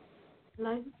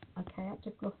 Okay, I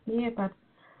just lost me here, bud.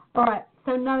 All right,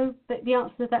 so no, but the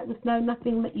answer to that was no,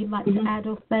 nothing that you'd like to add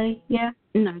or say, yeah?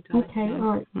 No, don't. Okay, No.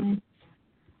 all right. Mm-hmm.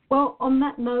 Well, on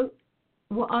that note,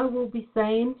 what I will be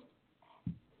saying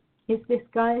is this,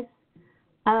 guys.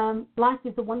 Life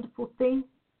is a wonderful thing.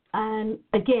 And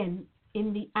again,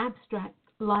 in the abstract,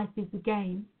 life is a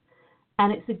game.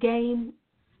 And it's a game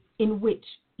in which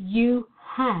you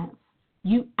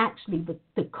actually,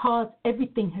 the cards,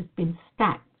 everything has been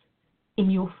stacked in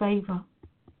your favor.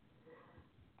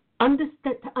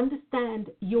 To understand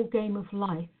your game of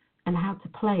life and how to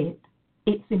play it,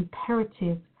 it's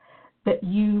imperative that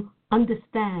you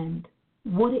understand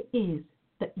what it is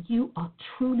that you are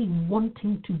truly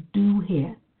wanting to do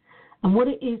here And what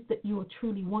it is that you are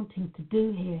truly wanting to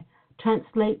do here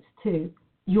translates to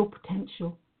your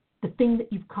potential, the thing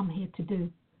that you've come here to do,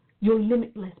 your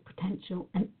limitless potential.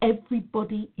 And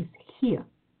everybody is here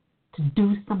to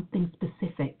do something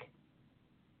specific.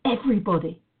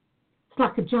 Everybody. It's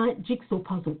like a giant jigsaw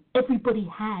puzzle. Everybody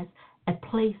has a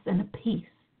place and a piece.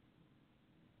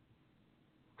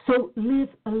 So live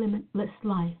a limitless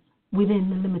life within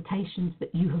the limitations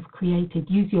that you have created.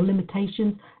 Use your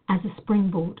limitations as a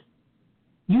springboard.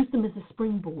 Use them as a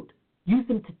springboard. Use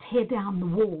them to tear down the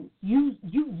walls.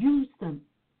 Use them.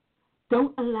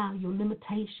 Don't allow your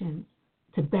limitations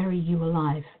to bury you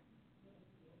alive.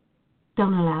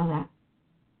 Don't allow that.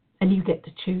 And you get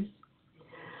to choose.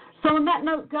 So on that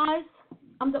note, guys,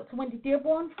 I'm Dr. Wendy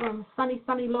Dearborn from sunny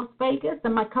Las Vegas,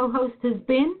 and my co-host has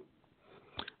been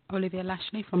Olivia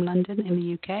Lashley from London in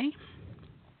the UK.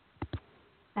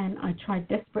 And I tried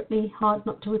desperately hard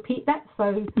not to repeat that.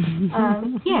 So,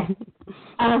 yeah.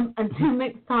 Until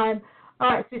next time. All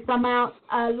right, sis, I'm out.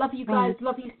 Love you guys.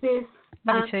 Love you, sis.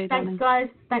 Love you too, thanks, guys.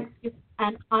 Thanks.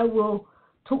 And I will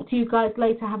talk to you guys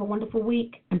later. Have a wonderful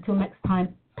week. Until next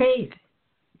time. Peace.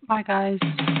 Bye, guys.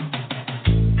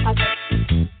 Bye.